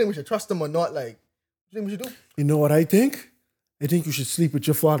 bro, you think we should trust him or not? Like, what do you think we should do? You know what I think? I think you should sleep with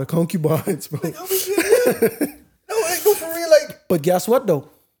your father concubines, bro. Like, how we get here? No, like, go for real, like. But guess what though?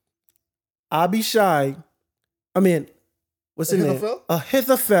 Abishai, what's his name?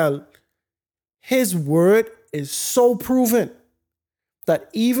 Ahithophel. His word is so proven that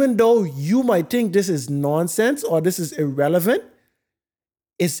even though you might think this is nonsense or this is irrelevant,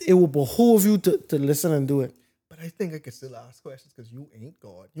 it will behoove you to listen and do it. But I think I could still ask questions because you ain't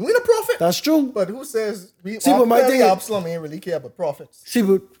God. You ain't a prophet. That's true. But who says but my thing is, Absalom ain't really care about prophets?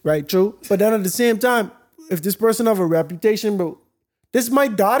 Right, true. But then at the same time, if this person have a reputation, bro, my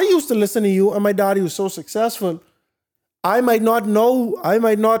daddy used to listen to you, and my daddy was so successful. I might not know.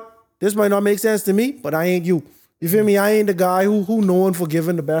 This might not make sense to me, but I ain't you. You feel me? I ain't the guy who known for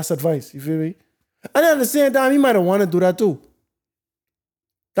giving the best advice. You feel me? And then at the same time, he might have wanted to do that too.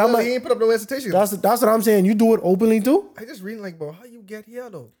 He ain't put up no hesitation. That's what I'm saying. You do it openly too. I just reading like, bro, how you get here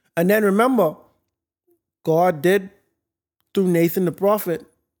though? And then remember, God did through Nathan the prophet.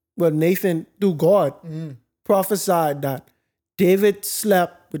 Well, Nathan through God prophesied that David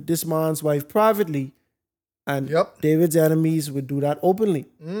slept with this man's wife privately, and David's enemies would do that openly.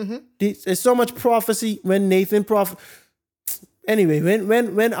 There's so much prophecy when Nathan Anyway,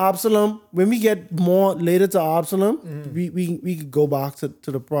 when Absalom, when we get more later to Absalom, we could go back to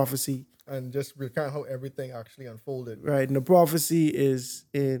the prophecy and just recount how everything actually unfolded. Right, and the prophecy is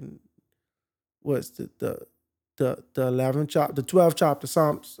in what's the 11th chapter, the 12th chapter,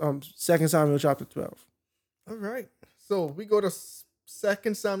 2 Samuel chapter 12. All right, so we go to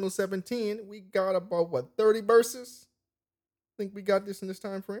 2 Samuel 17. We got about 30 verses. Think we got this in this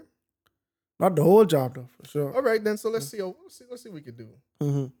time frame? Not the whole chapter, for sure. All right, then. So let's see what we could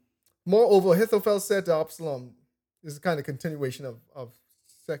do. Moreover, Ahithophel said to Absalom, this is kind of continuation of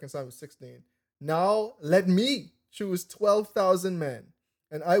 2 Samuel 16. Now let me choose 12,000 men,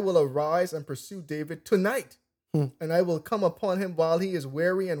 and I will arise and pursue David tonight. And I will come upon him while he is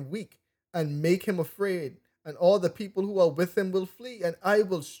weary and weak, and make him afraid. And all the people who are with him will flee, and I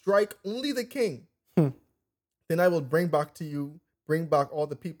will strike only the king. Then I will bring back all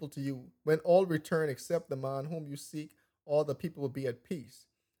the people to you. When all return except the man whom you seek, all the people will be at peace.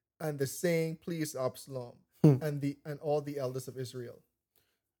 And the saying pleased Absalom and all the elders of Israel.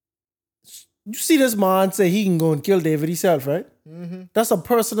 You see this man say he can go and kill David himself, right? That's a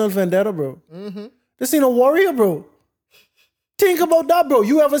personal vendetta, bro. This ain't a warrior, bro. Think about that, bro.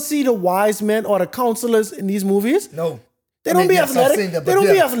 You ever see the wise men or the counselors in these movies? No. They don't be athletic. They don't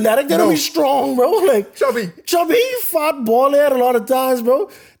be athletic. They don't be strong, bro. Like chubby, fat, bald head a lot of times, bro.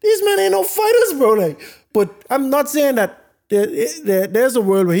 These men ain't no fighters, bro. Like, but I'm not saying that there's a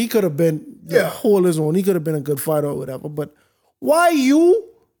world where he could have been whole his own. He could have been a good fighter or whatever. But why you?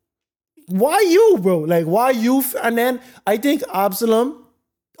 Why you, bro? Like, why you? And then I think Absalom,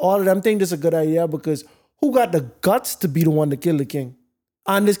 all of them think this is a good idea because who got the guts to be the one to kill the king?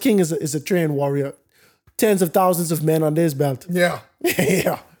 And this king is a trained warrior. Tens of thousands of men under his belt. Yeah.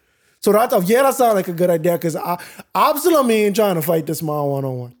 Yeah. So that sounds like a good idea because Absalom ain't trying to fight this man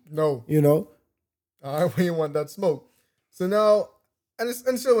one-on-one. No. You know? We ain't want that smoke. So now, and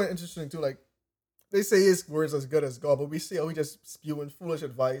it's so interesting too, like, they say his words as good as God, but we see how he just spewing foolish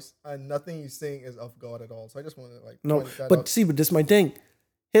advice and nothing he's saying is of God at all. So I just want to no, but see, but this is my thing.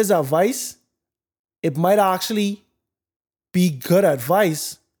 His advice, it might actually be good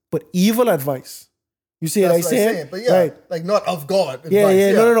advice, but evil advice. You see what I'm saying? But yeah, right. Like not of God. Advice.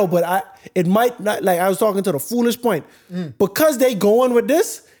 Yeah. No. But it might not, like I was talking to the foolish point. Because they going with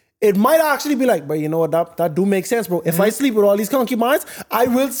this, it might actually be like, but you know what, that do make sense, bro. If I sleep with all these concubines, I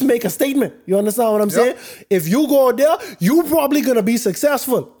will make a statement. You understand what I'm saying? If you go out there, you probably gonna be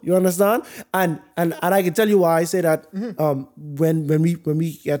successful. You understand? And I can tell you why I say that when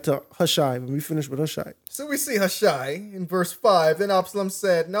we get to Hushai, when we finish with Hushai. So we see Hushai in verse 5. Then Absalom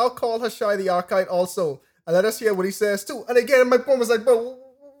said, now call Hushai the Archite also, and let us hear what he says too. And again, my point was like, bro,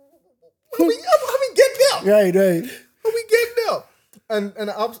 how we get there? Right. How we get there?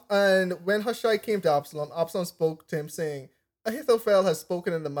 And when Hushai came to Absalom spoke to him, saying, Ahithophel has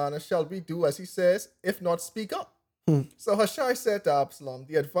spoken in the manner, shall we do as he says? If not, speak up. So Hushai said to Absalom,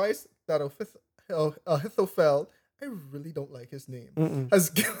 the advice that Ahithophel, I really don't like his name,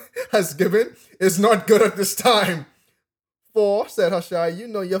 has given is not good at this time. For, said Hushai, you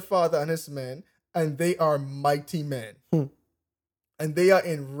know your father and his men, and they are mighty men. And they are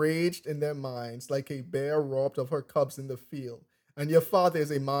enraged in their minds like a bear robbed of her cubs in the field. And your father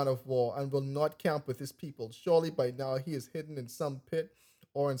is a man of war and will not camp with his people. Surely by now he is hidden in some pit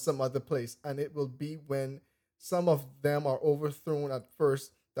or in some other place. And it will be when some of them are overthrown at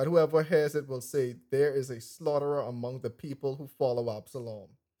first that whoever hears it will say, there is a slaughterer among the people who follow Absalom.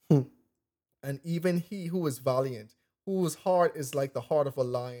 And even he who is valiant, whose heart is like the heart of a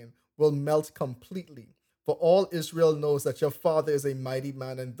lion, will melt completely. For all Israel knows that your father is a mighty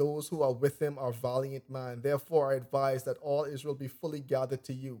man, and those who are with him are valiant men. Therefore I advise that all Israel be fully gathered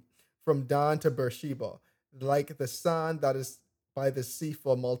to you, from Dan to Beersheba, like the sand that is by the sea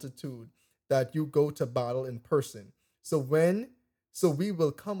for multitude, that you go to battle in person. So we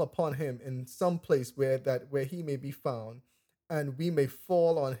will come upon him in some place where he may be found, and we may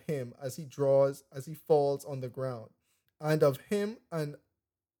fall on him as he falls on the ground. And of him and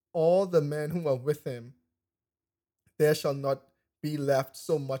all the men who are with him, there shall not be left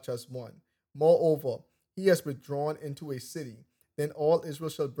so much as one. Moreover, he has withdrawn into a city. Then all Israel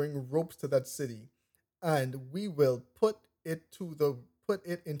shall bring ropes to that city, and we will put it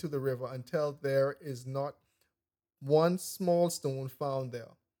into the river until there is not one small stone found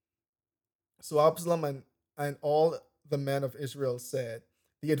there. So Absalom and all the men of Israel said,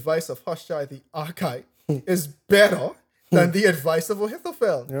 the advice of Hushai the Archite is better than the advice of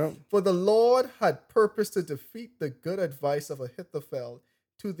Ahithophel. Yep. For the Lord had purposed to defeat the good advice of Ahithophel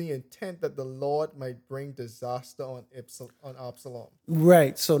to the intent that the Lord might bring disaster on Absalom.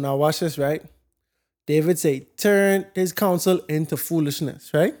 Right. So now watch this, right? David say, turn his counsel into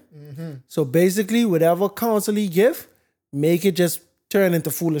foolishness, right? Mm-hmm. So basically, whatever counsel he give, make it just turn into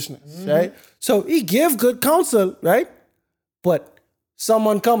foolishness, right? So he give good counsel, right? But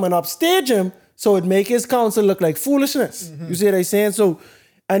someone come and upstage him, so it make his counsel look like foolishness. You see what I'm saying? So,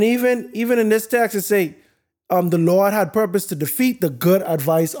 and even in this text, it say, the Lord had purpose to defeat the good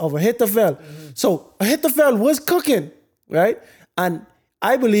advice of Ahithophel. So Ahithophel was cooking, right? And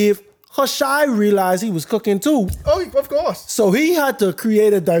I believe Hushai realized he was cooking too. Oh, of course. So he had to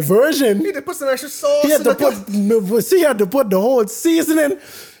create a diversion. He had to put some extra sauce. He had to put the whole seasoning.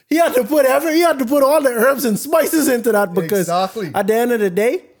 He had to put all the herbs and spices into that, because at the end of the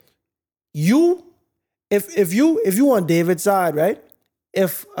day, if you on David's side, right?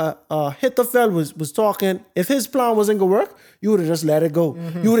 If Ahithophel was talking, if his plan wasn't gonna work, you would have just let it go.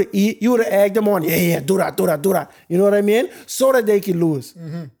 You would have egged them on. Yeah, do that. You know what I mean? So that they could lose.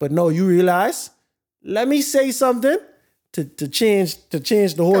 But no, you realize, let me say something to change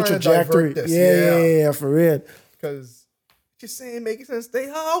the whole trajectory. Yeah, for real. Because just saying making sense. They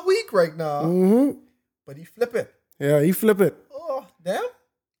are weak right now. But he flip it. Yeah, he flip it. Oh, damn.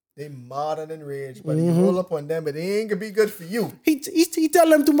 They mad and enraged, but he roll up on them, but it ain't gonna be good for you. He tell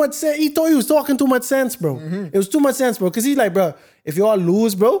them too much sense. He thought he was talking too much sense, bro. It was too much sense, bro. Because he's like, bro, if y'all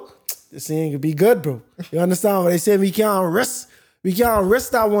lose, bro, this ain't gonna be good, bro. You understand what they said? We can't risk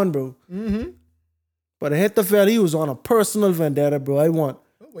that one, bro. But Ahithophel, he was on a personal vendetta, bro. He want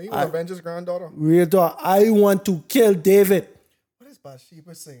to avenge his granddaughter. Real talk. I want to kill David. What is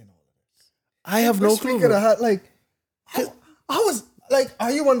Bathsheba saying all of this? I have no clue.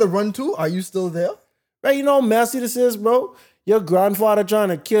 Are you on the run too? Are you still there? Right, you know how messy this is, bro? Your grandfather trying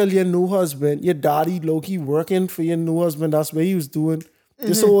to kill your new husband. Your daddy low-key working for your new husband. That's what he was doing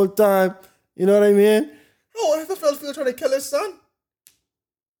this whole time. You know what I mean? Oh, Ahithophel still trying to kill his son?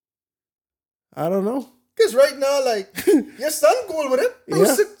 I don't know. Because right now, your son going with it. Bro,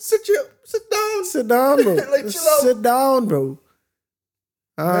 yeah. sit down. Sit down, bro. Chill out. Sit down, bro.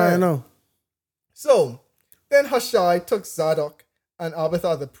 I know. So, then Hushai took Zadok and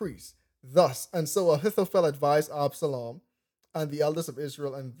Abiathar the priest. Thus, and so Ahithophel advised Absalom and the elders of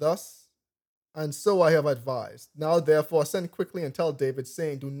Israel, and so I have advised. Now, therefore, send quickly and tell David,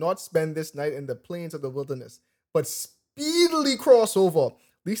 saying, do not spend this night in the plains of the wilderness, but speedily cross over,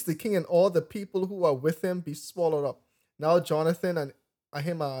 lest the king and all the people who are with him be swallowed up. Now, Jonathan and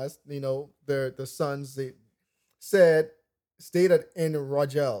Ahimaaz, their sons, they stayed in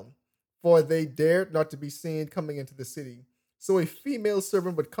Rogel, for they dared not to be seen coming into the city. So a female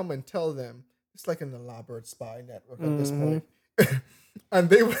servant would come and tell them. It's like an elaborate spy network at this point. And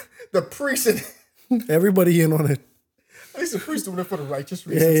the priest and everybody in on it. At least the priest doing it for the righteous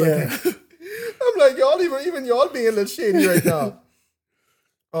reasons. Yeah. I'm like, y'all, even y'all being a little shady right now.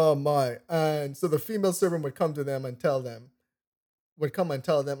 Oh my. And so the female servant would come to them and tell them,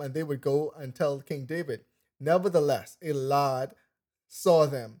 and they would go and tell King David. Nevertheless, a lad saw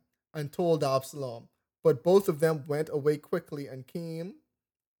them and told Absalom. But both of them went away quickly and came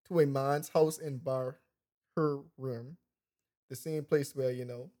to a man's house in Bahurim, the same place where,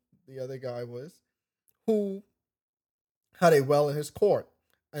 the other guy was, who had a well in his court,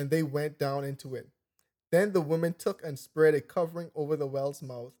 and they went down into it. Then the women took and spread a covering over the well's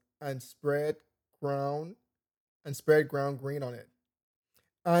mouth and spread ground green on it.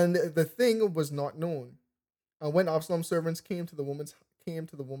 And the thing was not known. And when Absalom's servants came to the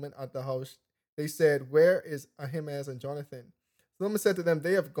woman at the house, they said, where is Ahimaaz and Jonathan? The woman said to them,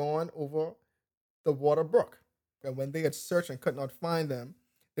 they have gone over the water brook. And when they had searched and could not find them,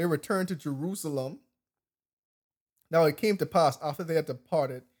 they returned to Jerusalem. Now it came to pass, after they had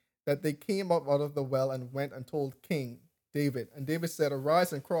departed, that they came up out of the well and went and told King David. And David said,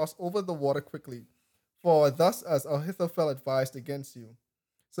 arise and cross over the water quickly, For thus as Ahithophel advised against you.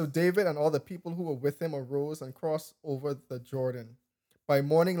 So David and all the people who were with him arose and crossed over the Jordan. By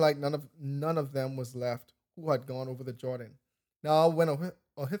morning light, none of them was left who had gone over the Jordan. Now, when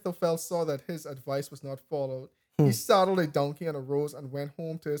Ahithophel saw that his advice was not followed, he saddled a donkey and arose and went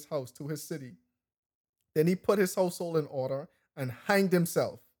home to his house, to his city. Then he put his household in order and hanged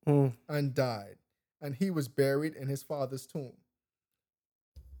himself and died. And he was buried in his father's tomb.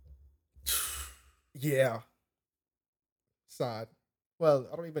 Yeah. Sad. Well,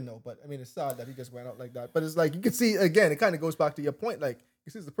 I don't even know, but I mean, it's sad that he just went out like that. But it's like, you can see, again, it kind of goes back to your point. Like,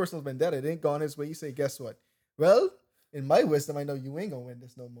 you see, it's the personal vendetta. It ain't gone his way. You say, guess what? Well, in my wisdom, I know you ain't going to win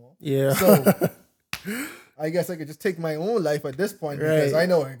this no more. Yeah. So, I guess I could just take my own life at this point because I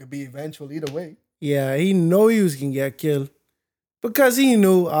know it could be eventual either way. Yeah, he knew he was going to get killed because he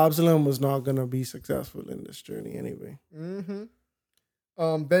knew Absalom was not going to be successful in this journey anyway.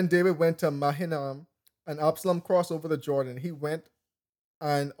 Then David went to Mahinaim, and Absalom crossed over the Jordan. He went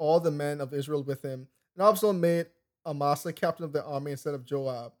and all the men of Israel with him. And Absalom made Amasa captain of the army instead of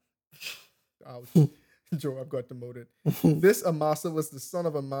Joab. Ouch. Joab got demoted. This Amasa was the son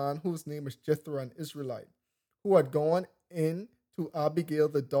of a man whose name was Jethro, an Israelite, who had gone in to Abigail,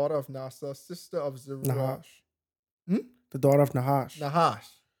 the daughter of Nasa, sister of Zeruiah. Nahash. The daughter of Nahash. Nahash,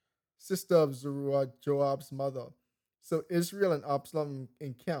 sister of Zeruiah, Joab's mother. So Israel and Absalom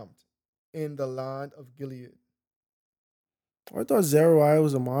encamped in the land of Gilead. I thought Zeruiah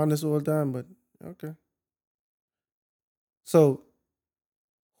was a man this whole time, but okay. So,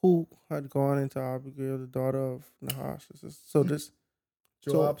 who had gone into Abigail, the daughter of Nahash? So this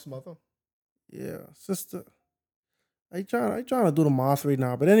Joab's mother. Yeah, sister. I trying to do the math right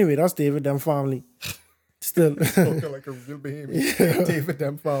now, but anyway, that's David them family. Still, talking like a real behemoth. Yeah. David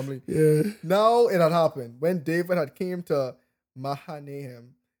them family. Yeah. Now it had happened when David had came to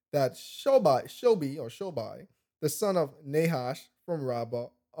Mahanaim that Shobai, the son of Nahash from Rabbah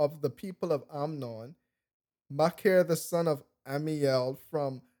of the people of Amnon, Machir the son of Amiel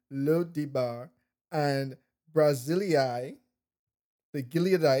from Lodibar, and Barzillai, the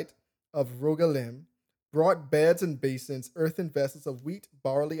Gileadite of Rogelim, brought beds and basins, earthen vessels of wheat,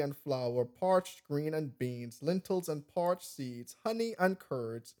 barley, and flour, parched grain and beans, lentils and parched seeds, honey and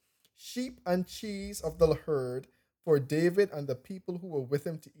curds, sheep and cheese of the herd, for David and the people who were with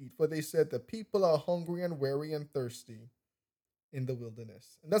him to eat. For they said, the people are hungry and weary and thirsty in the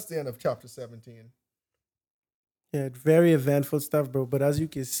wilderness. And that's the end of chapter 17. Yeah, very eventful stuff, bro. But as you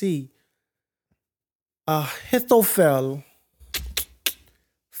can see, Ahithophel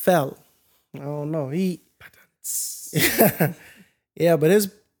fell. I don't know. Yeah, but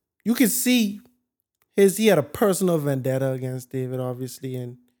you can see he had a personal vendetta against David, obviously,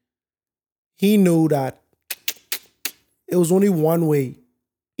 and he knew that it was only one way.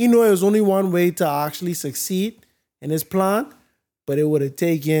 He knew it was only one way to actually succeed in his plan, but it would have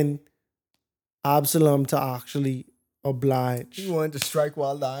taken Absalom to actually oblige. He wanted to strike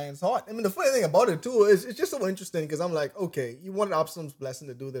while the iron's hot. I mean, the funny thing about it too is it's just so interesting because I'm like, okay, you wanted Absalom's blessing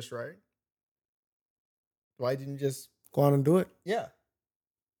to do this, right? Why didn't you just go on and do it? Yeah.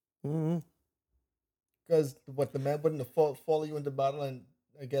 Because what the man wouldn't have follow you into battle, and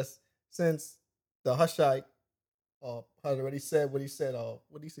I guess since the Hushite had already said what he said,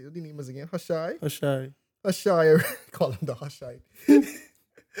 what did he say? What did he name us again? Hushai? Hushai, call him the Hushite.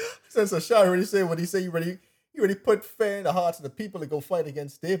 Since Hushai already said what he said, you already put fear in the hearts of the people to go fight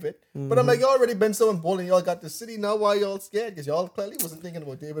against David. But I'm like, y'all already been so emboldened, y'all got the city, now why y'all scared? Because y'all clearly wasn't thinking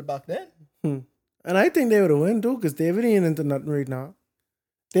about David back then. And I think they would have won too, because David ain't into nothing right now.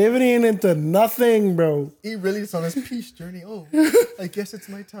 David ain't into nothing, bro. He really is on his peace journey. Oh, I guess it's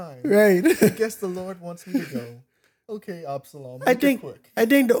my time. Right. I guess the Lord wants me to go. Okay, Absalom. I think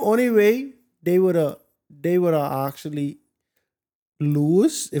the only way they would have actually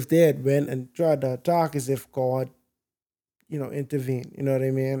lose if they had went and tried to attack is if God, intervened. You know what I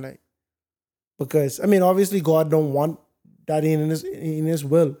mean? Like, because I mean, obviously God don't want that in his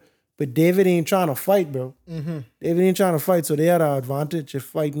will. But David ain't trying to fight, bro. David ain't trying to fight, so they had an advantage if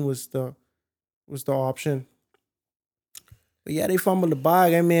fighting was the option. But yeah, they fumbled the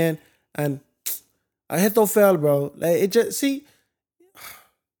bag, and Ahithophel, bro. Like it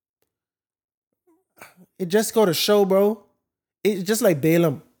just go to show, bro. It's just like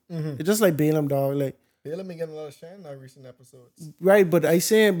Balaam. It's just like Balaam, dog. Like Balaam been getting a lot of shine in our recent episodes. Right, but I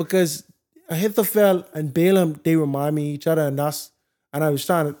saying because Ahithophel and Balaam, they remind me of each other, and I was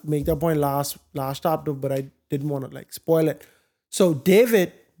trying to make that point last chapter, but I didn't want to spoil it. So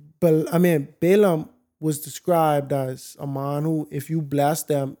Balaam was described as a man who, if you bless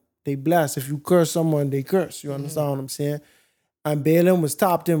them, they bless. If you curse someone, they curse. You understand what I'm saying? And Balaam was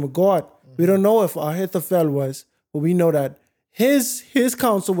tapped in with God. We don't know if Ahithophel was, but we know that his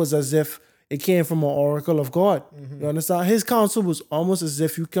counsel was as if it came from an oracle of God. You understand? His counsel was almost as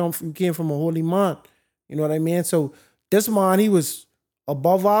if you came from a holy man. You know what I mean? So this man, he was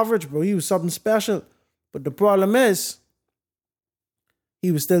above average, bro. He was something special. But the problem is,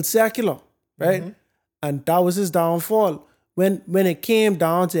 he was still secular, right? And that was his downfall. When it came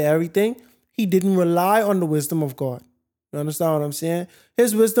down to everything, he didn't rely on the wisdom of God. You understand what I'm saying?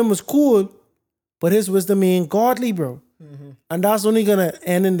 His wisdom was cool, but his wisdom ain't godly, bro. And that's only gonna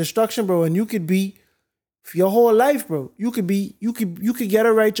end in destruction, bro. And you could be for your whole life, bro. You could get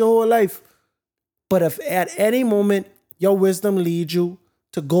it right your whole life. But if at any moment your wisdom leads you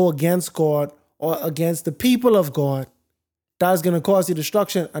to go against God or against the people of God, that's gonna cause you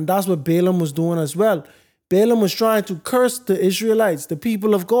destruction. And that's what Balaam was doing as well. Balaam was trying to curse the Israelites, the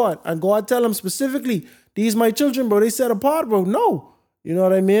people of God. And God tell him specifically, these my children, bro. They set apart, bro. No. You know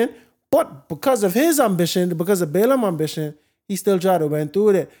what I mean? But because of his ambition, because of Balaam's ambition, he still tried to went through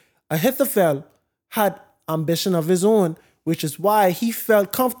it. Ahithophel had ambition of his own, which is why he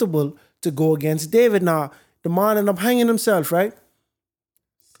felt comfortable to go against David. Now, the man ended up hanging himself, right?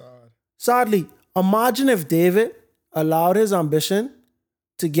 Sadly, imagine if David allowed his ambition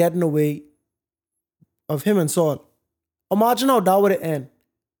to get in the way of him and Saul. Imagine how that would have ended.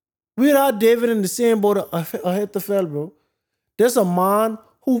 We had David in the same boat of Ahithophel, bro. There's a man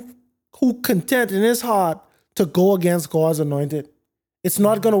who content in his heart to go against God's anointed. It's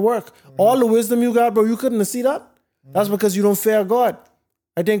not going to work. All the wisdom you got, bro, you couldn't see that? That's because you don't fear God.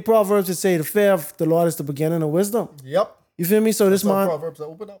 I think Proverbs would say the fear of the Lord is the beginning of wisdom. Yep. You feel me? So this man, Proverbs that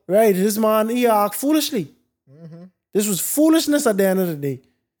open up. Right, this man, he acted foolishly. This was foolishness at the end of the day.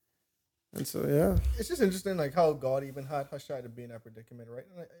 And so, yeah. It's just interesting, like, how God even had Hushai to be in that predicament, right?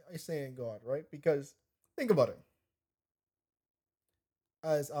 And I say in God, right? Because, think about it.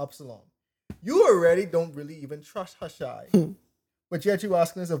 As Absalom, you already don't really even trust Hushai. But yet you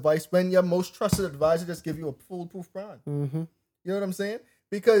asking his advice when your most trusted advisor just give you a foolproof plan. You know what I'm saying?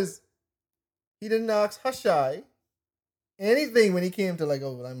 Because he didn't ask Hushai anything when he came to like,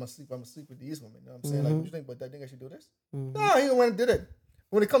 oh, well, I must sleep with these women. You know what I'm saying? Like, what you think about that? Think I should do this? Nah, he went and did it.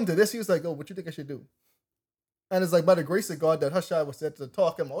 When it comes to this, he was like, oh, what you think I should do? And it's like, by the grace of God, that Hushai was said to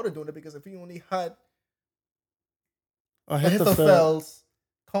talk him out of doing it, because if he only had Ahithophel's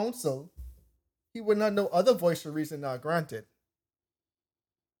counsel, he would not know other voice or reason not granted.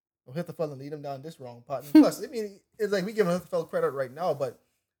 Ahithophel and lead him down this wrong path. And plus, I mean, it's like we give Ahithophel credit right now, but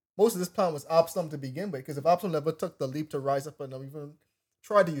most of this plan was Absalom to begin with, because if Absalom never took the leap to rise up and even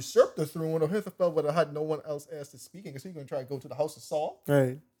tried to usurp the throne, Ahithophel would have had no one else asked to speak, because he's going to try to go to the house of Saul.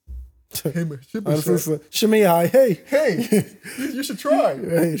 Right. Shimei, hey, you should try.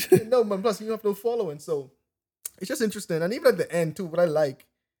 Right. No, but plus you have no following. So it's just interesting. And even at the end too, what I like,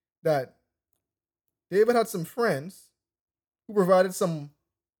 that David had some friends who provided some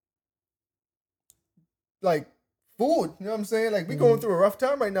like food. You know what I'm saying? Like, we going through a rough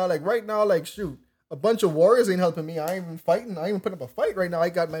time right now. Like, right now, like, shoot, a bunch of warriors ain't helping me. I ain't even fighting. I ain't even putting up a fight right now. I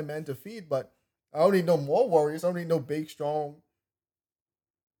got my men to feed, but I don't need no more warriors. I don't need no big, strong,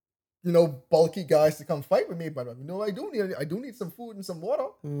 bulky guys to come fight with me. But I do need some food and some water,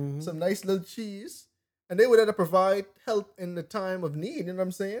 some nice little cheese. And they would have to provide help in the time of need. You know what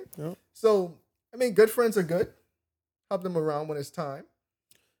I'm saying? Yep. So, I mean, good friends are good. Help them around when it's time.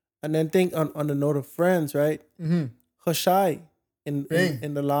 And then think on the note of friends, right? Hushai in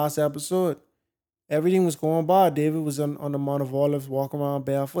the last episode, everything was going by. David was on the Mount of Olives, walking around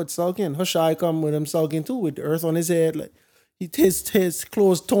barefoot, sulking. Hushai come with him sulking too, with the earth on his head, like his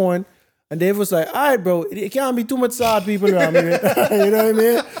clothes torn. And David was like, all right, bro, it can't be too much sad people around me. You know what I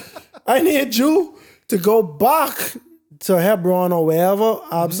mean? I need you to go back to Hebron or wherever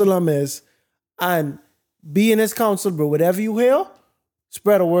Absalom is and be in his council, bro. Whatever you hear,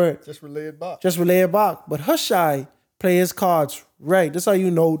 spread a word. Just relay it back. But Hushai play his cards right. That's how you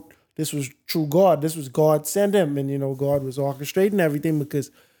know this was true God. This was God sent him. And, God was orchestrating everything,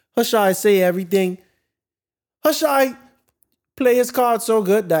 because Hushai say everything. Hushai play his cards so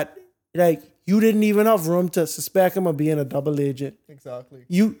good that, like, you didn't even have room to suspect him of being a double agent. Exactly.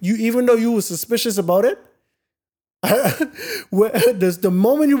 You even though you were suspicious about it, the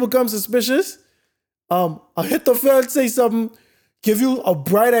moment you become suspicious, Ahithophel say something, give you a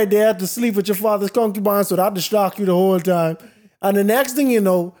bright idea to sleep with your father's concubine, so that distract you the whole time. And the next thing you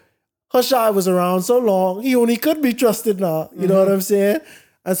know, Hushai was around so long, he only could be trusted now. You know what I'm saying?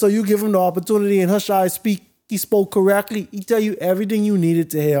 And so you give him the opportunity, and Hushai he spoke correctly. He tell you everything you needed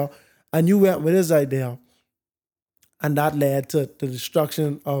to hear, and you went with his idea. And that led to the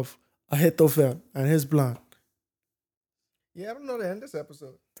destruction of Ahithophel and his plan. Yeah, I don't know the end of this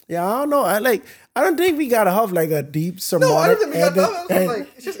episode. Yeah, I don't know. I don't think we gotta have like a deep sermonic. No, I don't think we got that. Like,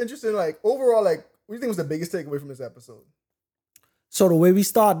 it's just interesting. Like overall, like, what do you think was the biggest takeaway from this episode? So the way we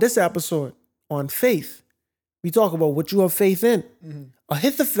start this episode on faith, we talk about what you have faith in. Mm-hmm.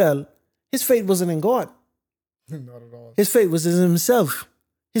 Ahithophel, his faith wasn't in God. Not at all. His faith was in himself.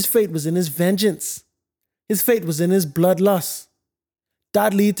 His faith was in his vengeance. His faith was in his bloodlust.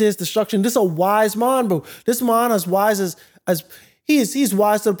 That lead to his destruction. This is a wise man, bro. This man as wise as he's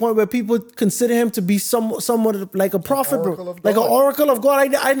wise to the point where people consider him to be somewhat like a prophet, bro. Like an oracle of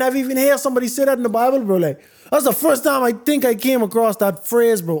God. I never even hear somebody say that in the Bible, bro. Like, that's the first time I think I came across that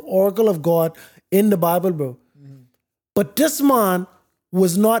phrase, bro. Oracle of God in the Bible, bro. Mm-hmm. But this man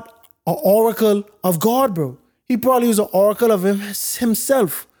was not an oracle of God, bro. He probably was an oracle of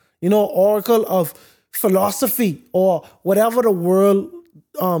himself. You know, oracle of philosophy or whatever the world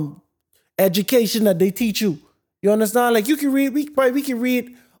education that they teach you. You understand? Like, you can read, we can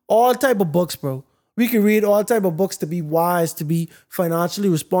read all type of books, bro. We can read all type of books to be wise, to be financially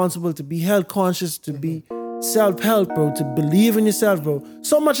responsible, to be health conscious, to be self-help, bro, to believe in yourself, bro.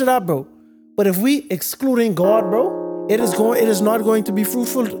 So much of that, bro. But if we excluding God, bro, it is not going to be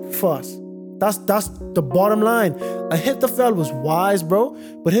fruitful for us. That's the bottom line. Ahithophel was wise, bro,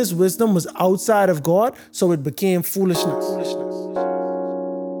 but his wisdom was outside of God, so it became foolishness.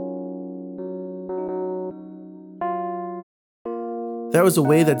 There is a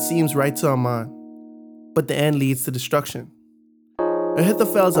way that seems right to a man, but the end leads to destruction.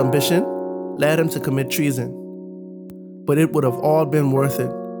 Ahithophel's ambition led him to commit treason, but it would have all been worth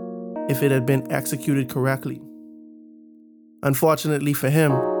it if it had been executed correctly. Unfortunately for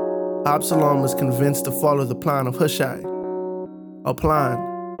him, Absalom was convinced to follow the plan of Hushai, a plan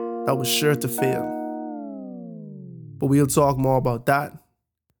that was sure to fail. But we'll talk more about that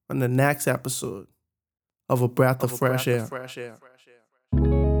on the next episode of A Breath of Fresh Air.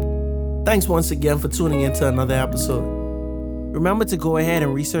 Thanks once again for tuning in to another episode. Remember to go ahead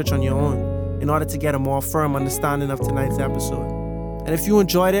and research on your own in order to get a more firm understanding of tonight's episode. And if you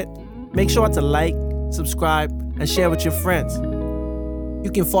enjoyed it, make sure to like, subscribe, and share with your friends.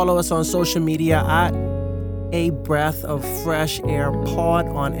 You can follow us on social media at A Breath of Fresh Air Pod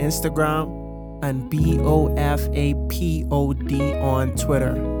on Instagram and BOFAPOD on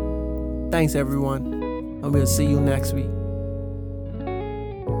Twitter. Thanks, everyone, and we'll see you next week.